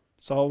heart.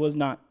 Saul was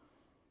not.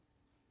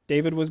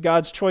 David was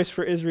God's choice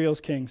for Israel's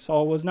king.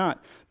 Saul was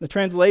not. The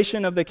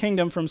translation of the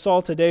kingdom from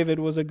Saul to David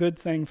was a good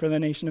thing for the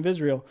nation of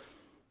Israel.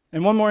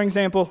 And one more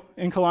example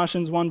in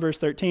Colossians 1 verse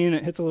 13,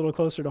 it hits a little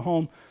closer to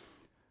home.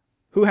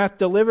 "Who hath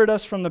delivered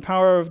us from the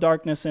power of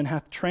darkness and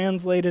hath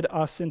translated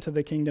us into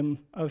the kingdom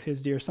of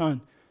his dear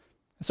Son."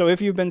 So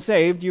if you've been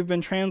saved, you've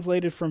been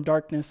translated from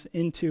darkness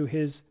into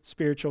his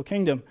spiritual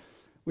kingdom.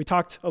 We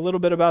talked a little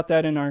bit about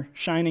that in our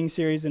Shining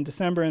series in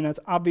December, and that's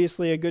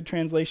obviously a good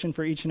translation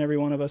for each and every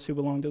one of us who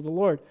belong to the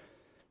Lord.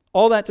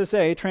 All that to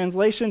say,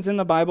 translations in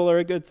the Bible are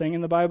a good thing,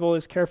 and the Bible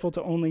is careful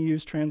to only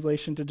use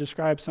translation to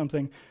describe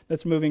something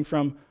that's moving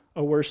from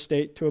a worse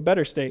state to a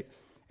better state.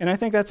 And I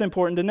think that's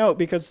important to note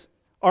because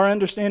our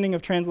understanding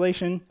of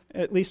translation,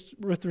 at least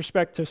with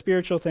respect to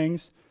spiritual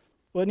things,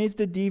 well, it needs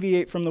to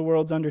deviate from the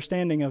world's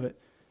understanding of it.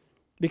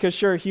 Because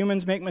sure,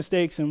 humans make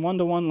mistakes, and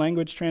one-to-one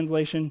language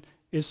translation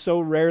is so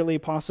rarely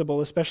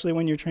possible, especially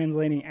when you're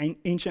translating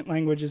ancient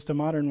languages to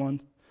modern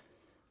ones.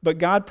 But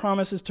God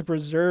promises to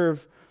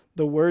preserve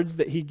the words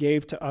that he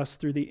gave to us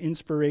through the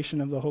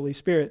inspiration of the Holy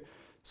Spirit.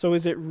 So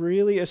is it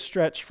really a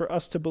stretch for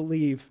us to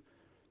believe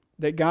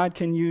that God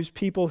can use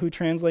people who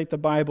translate the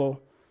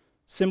Bible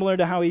similar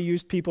to how he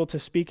used people to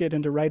speak it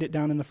and to write it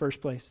down in the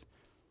first place?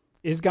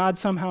 Is God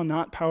somehow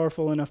not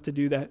powerful enough to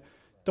do that?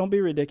 Don't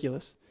be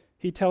ridiculous.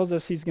 He tells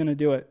us he's going to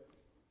do it.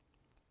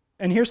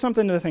 And here's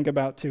something to think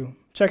about too.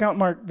 Check out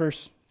Mark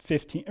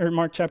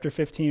chapter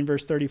 15,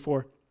 verse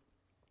 34.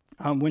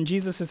 When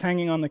Jesus is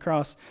hanging on the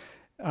cross,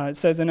 it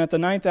says, "And at the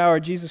 9th hour,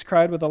 Jesus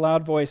cried with a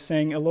loud voice,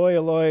 saying, Eloi,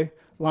 Eloi,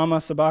 lama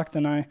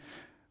sabachthani,"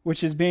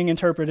 which is being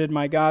interpreted,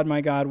 my God,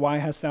 why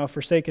hast thou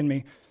forsaken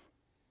me?"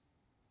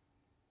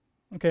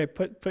 Okay,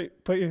 put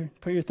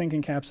your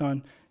thinking caps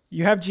on.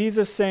 You have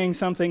Jesus saying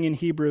something in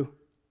Hebrew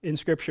in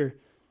Scripture.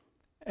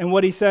 And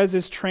what he says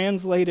is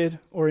translated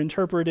or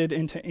interpreted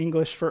into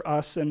English for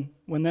us. And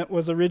when that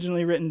was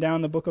originally written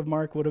down, the book of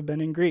Mark would have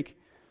been in Greek.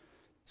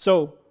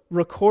 So,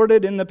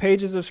 recorded in the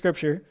pages of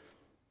Scripture,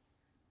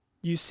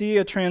 you see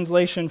a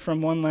translation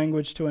from one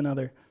language to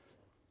another.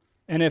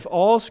 And if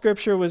all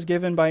Scripture was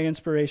given by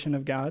inspiration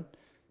of God,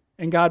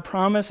 and God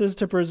promises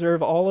to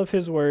preserve all of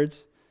his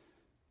words,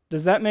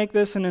 does that make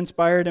this an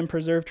inspired and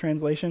preserved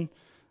translation?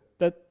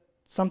 That's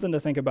something to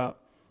think about.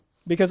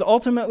 Because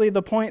ultimately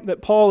the point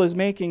that Paul is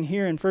making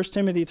here in 1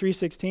 Timothy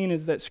 3:16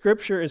 is that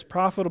Scripture is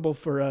profitable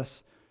for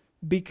us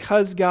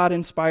because God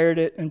inspired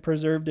it and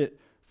preserved it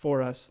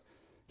for us.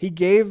 He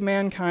gave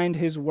mankind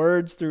his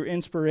words through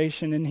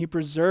inspiration, and he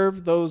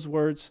preserved those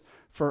words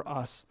for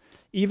us.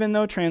 Even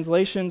though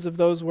translations of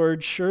those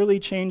words surely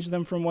changed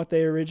them from what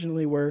they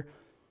originally were,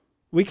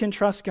 we can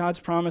trust God's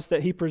promise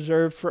that he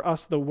preserved for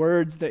us the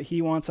words that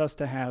he wants us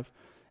to have.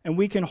 And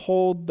we can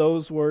hold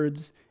those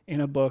words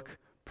in a book.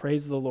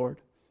 Praise the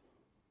Lord.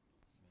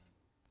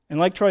 And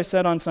like Troy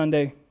said on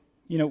Sunday,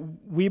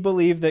 we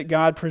believe that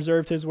God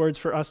preserved his words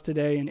for us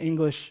today in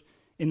English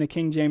in the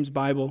King James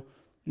Bible.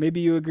 Maybe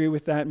you agree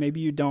with that, maybe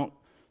you don't.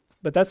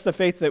 But that's the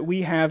faith that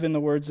we have in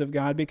the words of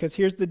God, because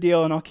here's the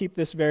deal, and I'll keep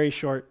this very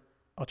short.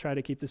 I'll try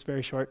to keep this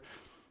very short.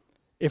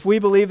 If we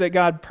believe that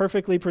God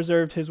perfectly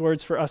preserved his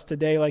words for us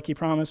today like he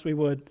promised he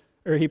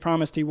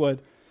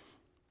would,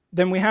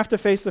 then we have to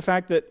face the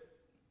fact that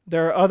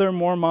there are other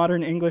more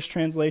modern English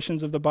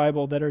translations of the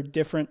Bible that are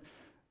different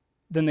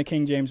than the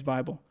King James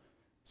Bible.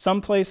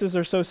 Some places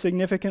are so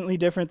significantly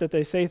different that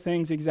they say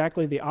things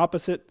exactly the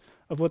opposite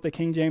of what the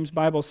King James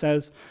Bible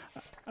says.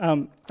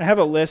 I have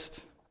a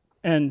list,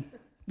 and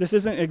this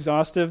isn't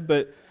exhaustive,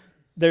 but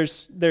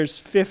there's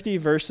 50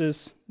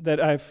 verses that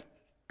I've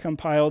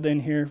compiled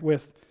in here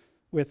with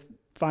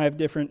 5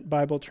 different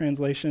Bible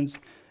translations,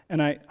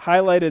 and I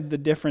highlighted the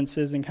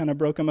differences and kind of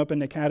broke them up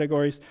into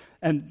categories,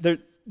 and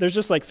there's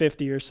just like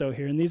 50 or so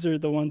here, and these are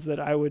the ones that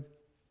I would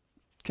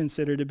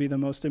consider to be the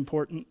most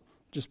important,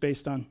 just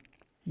based on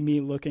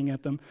me looking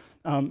at them.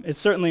 It's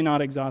certainly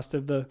not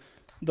exhaustive. The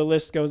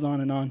list goes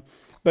on and on.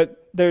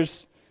 But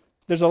there's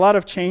a lot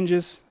of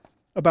changes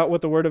about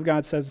what the Word of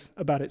God says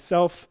about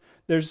itself.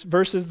 There's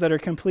verses that are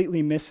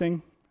completely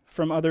missing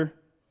from other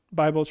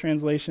Bible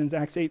translations.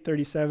 Acts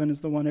 8:37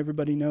 is the one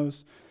everybody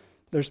knows.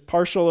 There's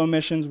partial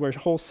omissions where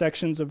whole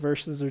sections of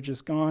verses are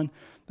just gone.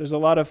 There's a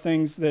lot of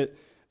things that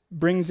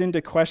brings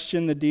into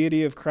question the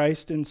deity of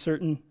Christ in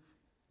certain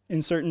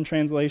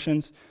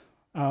translations,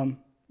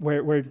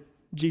 where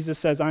Jesus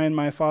says, "I and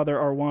my Father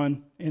are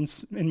one." In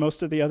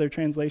most of the other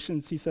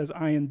translations, he says,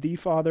 "I and the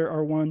Father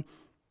are one."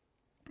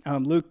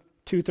 Luke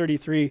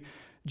 2:33,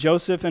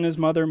 Joseph and his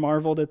mother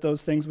marveled at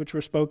those things which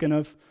were spoken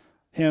of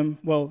him.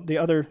 Well, the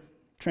other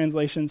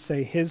translations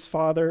say his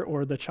father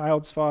or the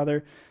child's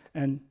father,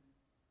 and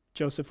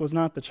Joseph was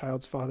not the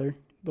child's father.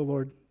 The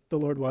Lord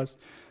was.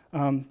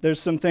 There's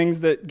some things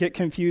that get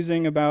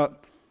confusing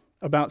about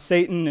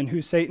Satan and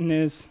who Satan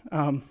is.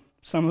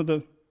 Some of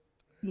the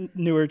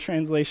newer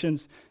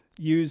translations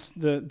use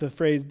the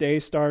phrase day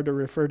star to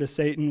refer to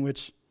Satan,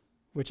 which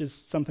is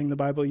something the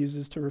Bible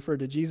uses to refer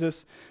to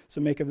Jesus.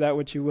 So make of that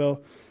what you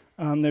will.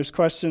 There's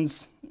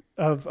questions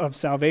of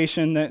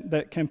salvation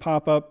that can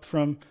pop up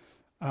from,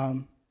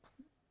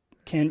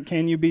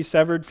 can you be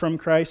severed from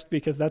Christ?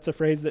 Because that's a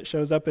phrase that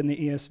shows up in the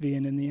ESV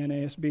and in the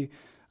NASB,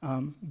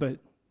 but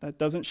that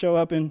doesn't show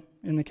up in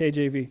the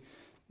KJV.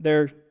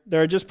 There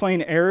are just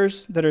plain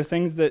errors that are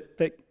things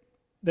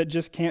that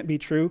just can't be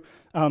true.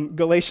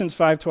 Galatians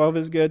 5:12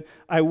 is good.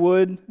 "I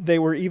would they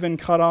were even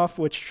cut off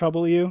which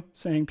trouble you,"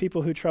 saying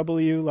people who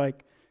trouble you,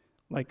 like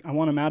I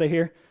want them out of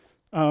here.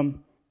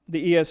 The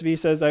ESV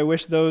says, "I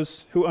wish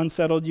those who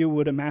unsettled you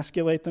would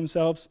emasculate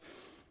themselves."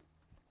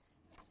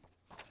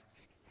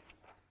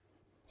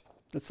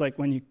 That's like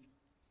when you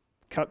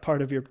cut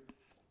part of your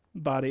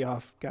body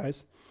off,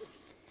 guys.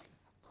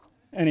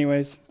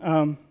 Anyways,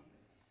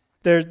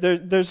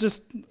 there's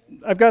just,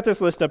 I've got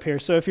this list up here,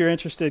 so if you're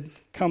interested,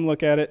 come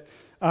look at it.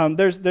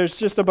 There's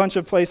just a bunch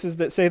of places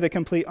that say the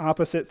complete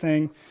opposite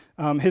thing.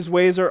 His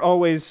ways are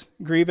always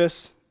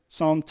grievous.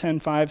 Psalm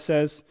 10:5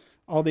 says,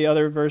 All the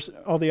other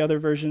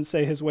versions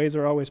say his ways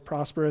are always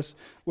prosperous.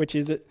 Which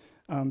is it?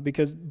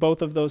 Because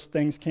both of those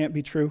things can't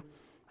be true.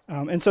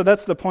 And so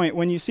that's the point.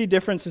 When you see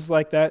differences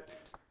like that,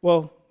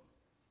 well,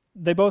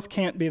 they both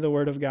can't be the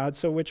Word of God,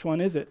 so which one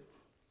is it?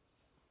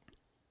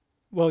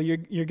 Well,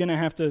 you're going to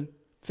have to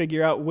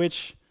figure out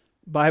which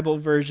Bible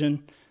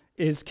version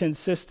is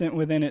consistent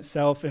within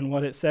itself and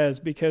what it says,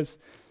 because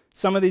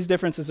some of these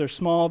differences are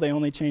small. They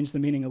only change the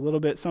meaning a little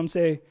bit. Some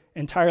say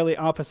entirely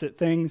opposite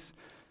things.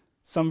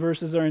 Some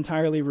verses are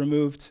entirely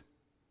removed.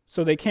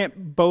 So they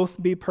can't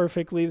both be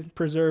perfectly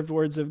preserved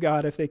words of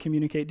God if they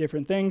communicate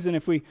different things. And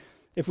if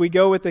we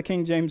go with the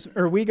King James,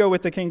 or we go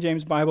with the King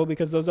James Bible,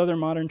 because those other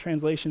modern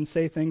translations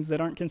say things that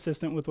aren't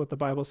consistent with what the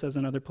Bible says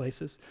in other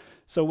places.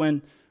 So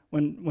when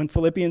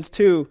Philippians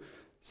 2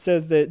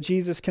 says that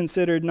Jesus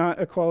considered not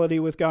equality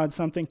with God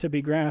something to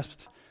be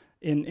grasped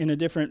in a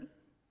different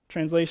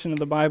translation of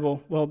the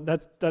Bible, well,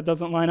 that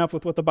doesn't line up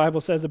with what the Bible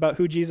says about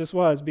who Jesus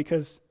was,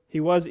 because he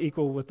was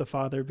equal with the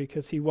Father,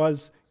 because he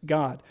was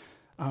God.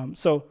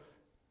 So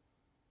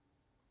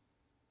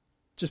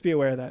just be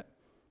aware of that.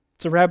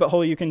 It's a rabbit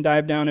hole you can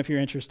dive down if you're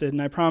interested,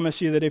 and I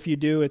promise you that if you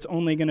do, it's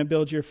only going to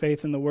build your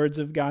faith in the words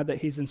of God that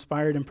he's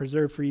inspired and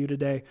preserved for you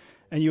today,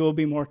 and you will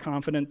be more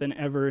confident than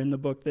ever in the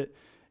book that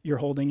you're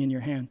holding in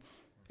your hand.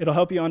 It'll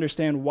help you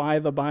understand why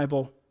the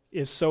Bible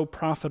is so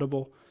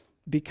profitable,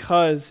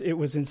 because it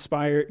was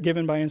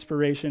given by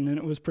inspiration, and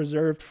it was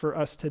preserved for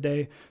us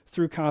today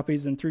through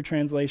copies and through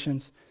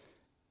translations.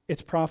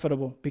 It's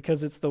profitable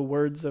because it's the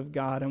words of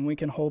God, and we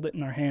can hold it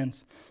in our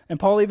hands. And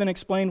Paul even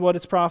explained what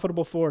it's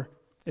profitable for.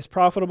 It's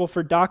profitable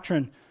for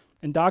doctrine,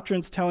 and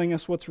doctrine's telling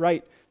us what's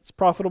right. It's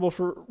profitable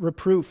for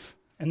reproof,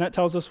 and that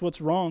tells us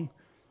what's wrong.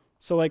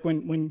 So like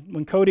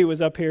when Cody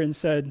was up here and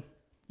said,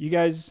 you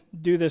guys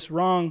do this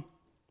wrong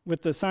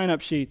with the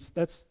sign-up sheets,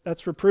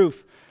 that's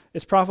reproof.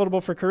 It's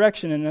profitable for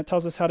correction, and that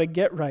tells us how to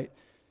get right.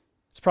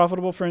 It's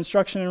profitable for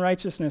instruction in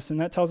righteousness, and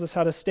that tells us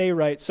how to stay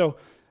right. So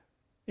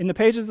in the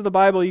pages of the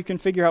Bible, you can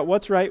figure out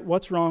what's right,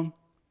 what's wrong,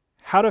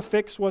 how to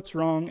fix what's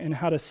wrong, and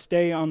how to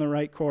stay on the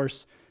right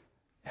course.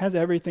 It has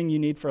everything you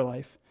need for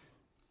life.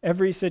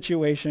 Every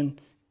situation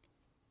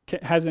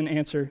has an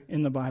answer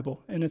in the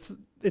Bible, and it's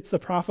the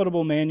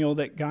profitable manual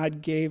that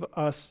God gave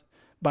us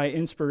by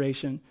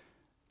inspiration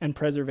and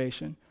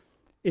preservation.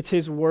 It's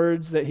his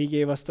words that he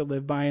gave us to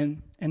live by,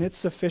 and it's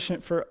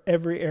sufficient for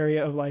every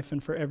area of life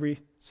and for every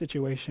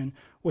situation,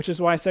 which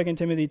is why 2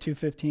 Timothy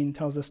 2:15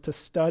 tells us to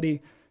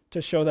study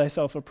to show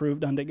thyself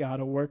approved unto God,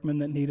 a workman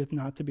that needeth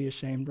not to be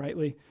ashamed,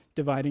 rightly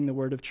dividing the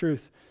word of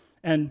truth.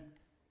 And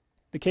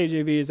the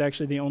KJV is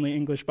actually the only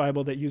English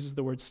Bible that uses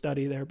the word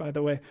study there, by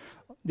the way.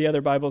 The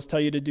other Bibles tell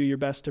you to do your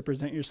best to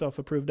present yourself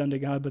approved unto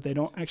God, but they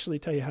don't actually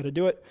tell you how to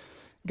do it.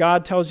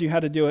 God tells you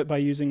how to do it by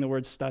using the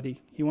word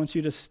study. He wants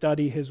you to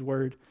study his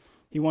word.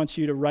 He wants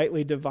you to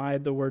rightly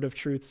divide the word of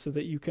truth so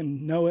that you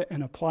can know it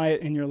and apply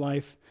it in your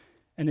life.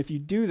 And if you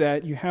do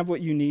that, you have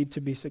what you need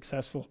to be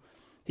successful.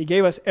 He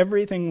gave us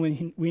everything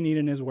we need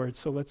in his word,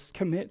 so let's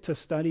commit to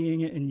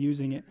studying it and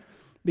using it.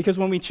 Because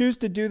when we choose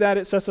to do that,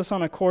 it sets us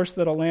on a course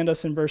that'll land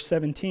us in verse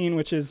 17,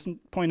 which is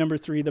point number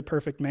 3, the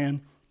perfect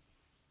man.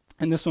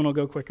 And this one will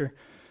go quicker.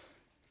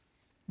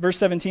 Verse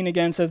 17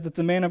 again says that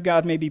the man of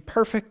God may be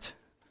perfect,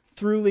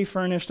 thoroughly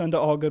furnished unto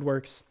all good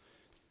works.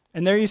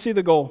 And there you see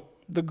the goal.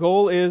 The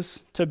goal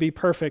is to be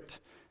perfect.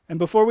 And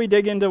before we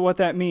dig into what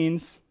that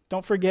means,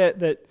 don't forget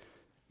that,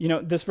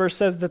 this verse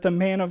says that the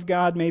man of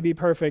God may be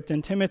perfect.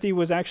 And Timothy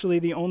was actually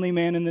the only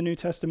man in the New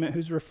Testament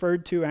who's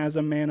referred to as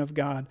a man of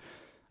God.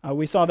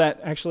 We saw that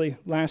actually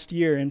last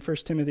year in 1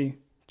 Timothy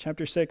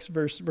chapter 6,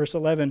 verse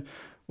 11,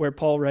 where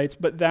Paul writes,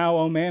 "But thou,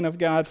 O man of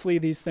God, flee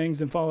these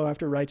things and follow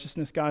after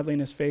righteousness,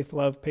 godliness, faith,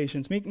 love,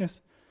 patience,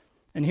 meekness."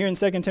 And here in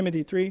 2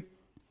 Timothy 3,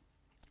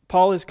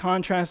 Paul is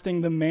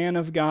contrasting the man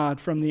of God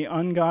from the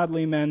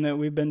ungodly men that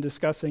we've been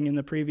discussing in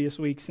the previous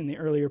weeks in the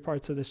earlier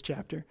parts of this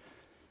chapter.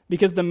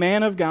 Because the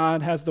man of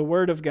God has the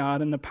word of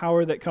God and the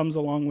power that comes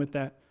along with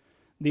that.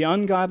 The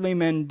ungodly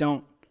men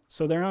don't.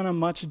 So they're on a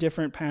much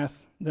different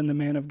path than the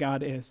man of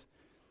God is.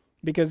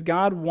 Because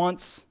God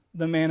wants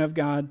the man of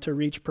God to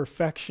reach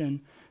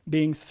perfection,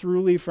 being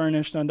thoroughly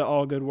furnished unto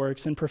all good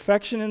works. And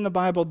perfection in the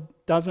Bible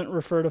doesn't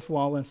refer to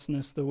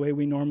flawlessness the way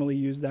we normally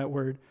use that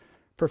word.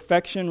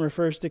 Perfection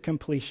refers to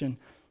completion.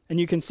 And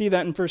you can see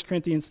that in 1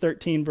 Corinthians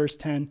 13, verse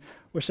 10,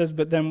 which says,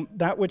 "But then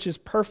that which is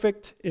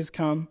perfect is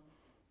come,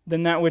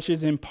 then that which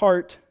is in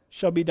part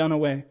shall be done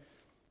away."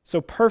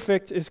 So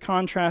perfect is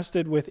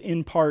contrasted with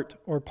in part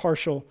or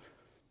partial.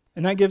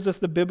 And that gives us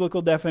the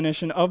biblical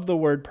definition of the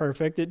word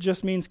perfect. It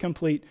just means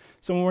complete.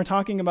 So when we're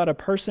talking about a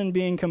person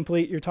being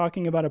complete, you're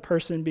talking about a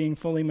person being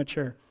fully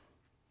mature.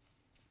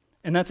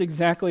 And that's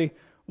exactly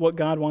what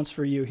God wants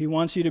for you. He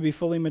wants you to be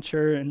fully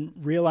mature and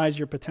realize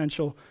your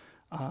potential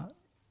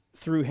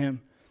through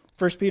him.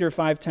 1 Peter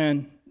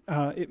 5:10,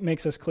 it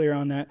makes us clear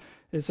on that.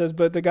 It says,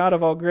 "But the God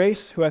of all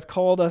grace, who hath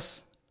called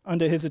us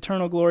unto his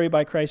eternal glory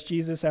by Christ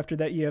Jesus, after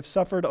that ye have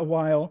suffered a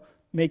while,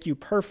 make you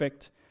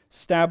perfect,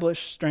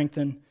 establish,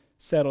 strengthen,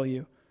 settle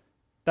you."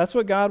 That's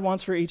what God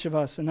wants for each of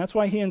us, and that's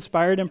why he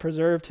inspired and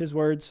preserved his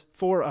words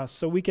for us,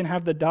 so we can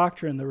have the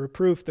doctrine, the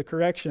reproof, the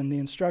correction, the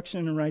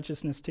instruction in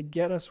righteousness to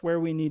get us where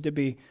we need to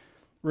be,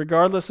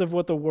 regardless of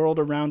what the world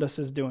around us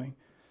is doing.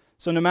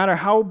 So no matter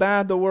how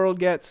bad the world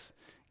gets,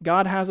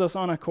 God has us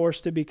on a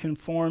course to be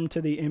conformed to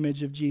the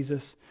image of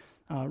Jesus.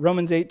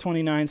 Romans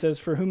 8:29 says,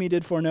 "For whom he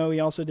did foreknow, he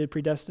also did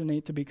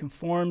predestinate to be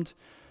conformed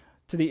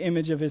to the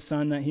image of his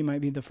Son, that he might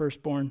be the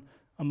firstborn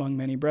among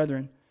many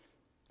brethren."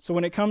 So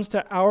when it comes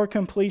to our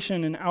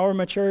completion and our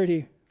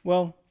maturity,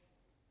 well,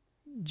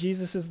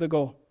 Jesus is the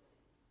goal.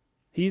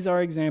 He's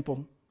our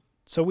example.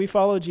 So we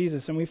follow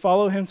Jesus, and we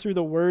follow him through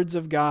the words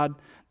of God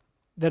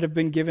that have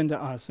been given to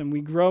us. And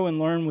we grow and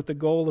learn with the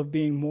goal of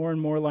being more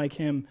and more like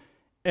him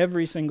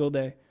every single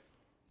day.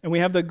 And we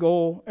have that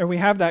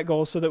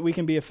goal so that we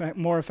can be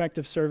more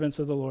effective servants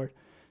of the Lord.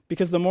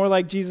 Because the more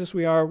like Jesus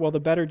we are, well, the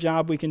better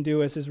job we can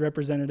do as his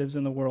representatives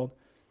in the world.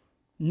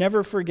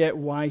 Never forget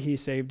why he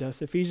saved us.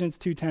 Ephesians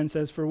 2:10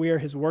 says, "For we are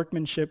his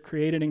workmanship,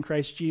 created in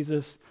Christ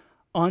Jesus,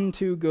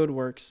 unto good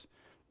works,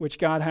 which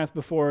God hath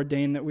before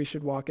ordained that we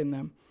should walk in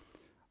them."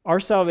 Our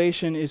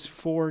salvation is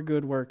for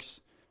good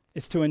works.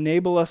 It's to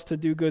enable us to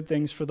do good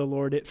things for the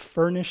Lord. It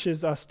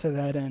furnishes us to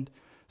that end.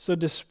 So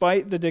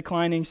despite the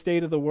declining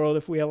state of the world,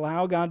 if we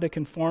allow God to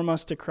conform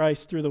us to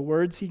Christ through the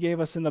words he gave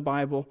us in the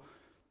Bible,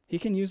 he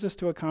can use us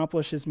to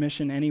accomplish his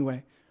mission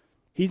anyway.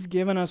 He's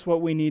given us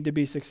what we need to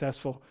be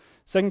successful.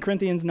 2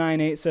 Corinthians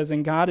 9:8 says,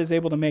 "And God is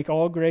able to make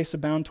all grace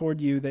abound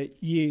toward you,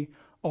 that ye,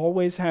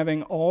 always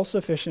having all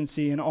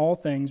sufficiency in all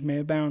things, may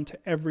abound to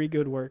every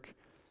good work."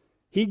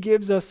 He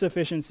gives us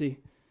sufficiency,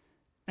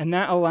 and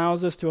that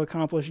allows us to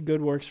accomplish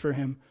good works for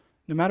him,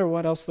 no matter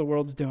what else the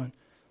world's doing.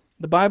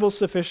 The Bible's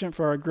sufficient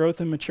for our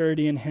growth and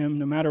maturity in him,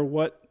 no matter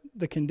what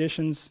the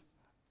conditions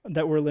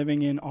that we're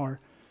living in are.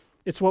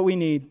 It's what we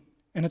need.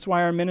 And it's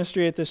why our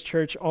ministry at this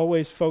church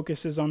always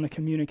focuses on the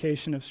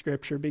communication of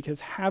Scripture, because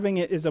having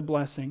it is a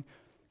blessing,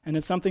 and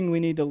it's something we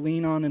need to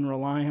lean on and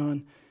rely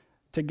on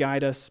to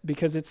guide us,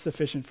 because it's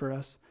sufficient for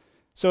us.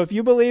 So if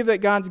you believe that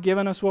God's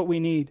given us what we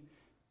need,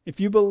 if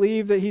you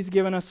believe that he's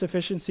given us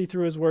sufficiency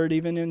through his word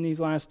even in these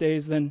last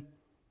days, then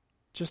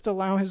just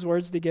allow his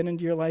words to get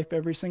into your life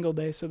every single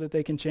day so that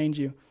they can change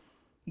you.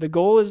 The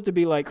goal is to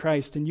be like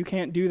Christ, and you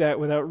can't do that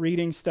without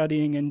reading,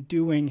 studying, and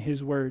doing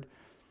his word.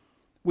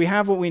 We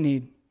have what we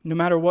need, no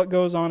matter what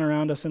goes on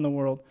around us in the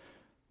world.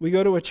 We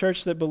go to a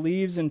church that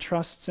believes and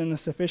trusts in the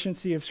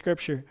sufficiency of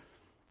Scripture.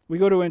 We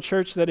go to a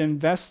church that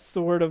invests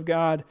the Word of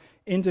God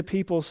into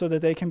people so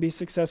that they can be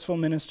successful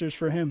ministers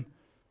for him.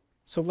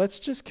 So let's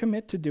just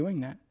commit to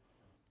doing that.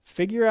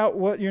 Figure out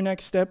what your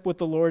next step with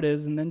the Lord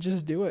is, and then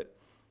just do it.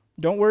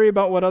 Don't worry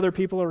about what other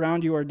people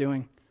around you are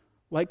doing.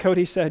 Like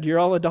Cody said, you're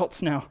all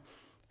adults now,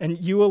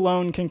 and you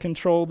alone can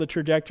control the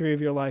trajectory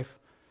of your life.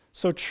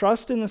 So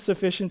trust in the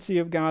sufficiency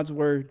of God's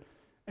Word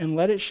and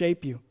let it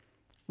shape you.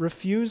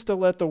 Refuse to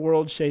let the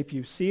world shape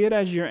you. See it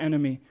as your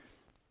enemy.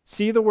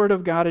 See the Word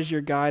of God as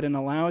your guide and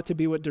allow it to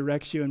be what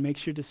directs you and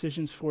makes your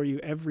decisions for you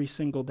every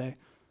single day.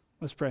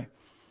 Let's pray.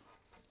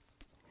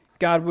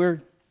 God,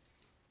 we're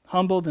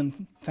humbled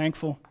and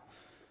thankful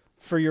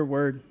for your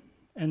word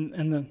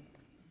and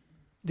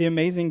the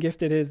amazing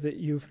gift it is that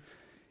you've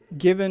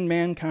given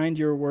mankind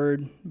your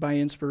word by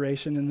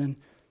inspiration and then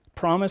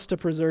promised to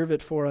preserve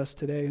it for us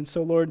today. And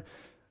so, Lord,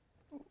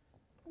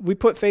 we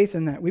put faith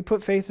in that. We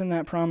put faith in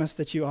that promise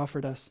that you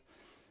offered us.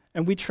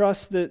 And we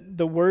trust that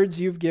the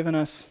words you've given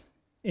us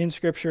in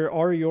Scripture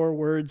are your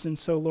words. And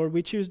so, Lord,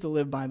 we choose to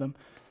live by them.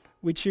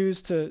 We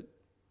choose to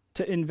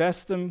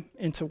invest them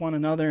into one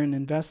another and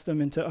invest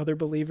them into other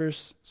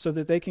believers so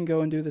that they can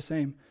go and do the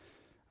same.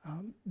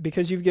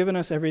 Because you've given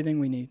us everything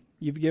we need.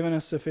 You've given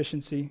us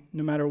sufficiency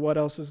no matter what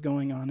else is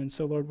going on. And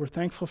so, Lord, we're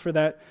thankful for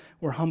that.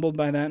 We're humbled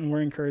by that, and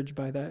we're encouraged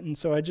by that. And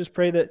so I just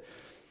pray that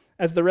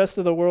as the rest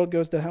of the world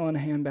goes to hell in a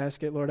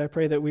handbasket, Lord, I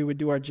pray that we would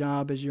do our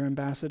job as your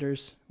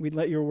ambassadors. We'd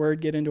let your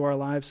word get into our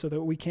lives so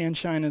that we can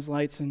shine as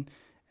lights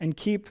and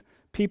keep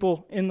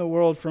people in the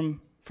world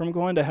from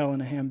going to hell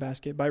in a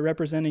handbasket by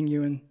representing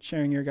you and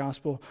sharing your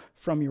gospel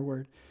from your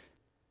word.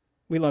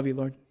 We love you,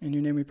 Lord. In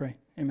your name we pray.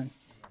 Amen.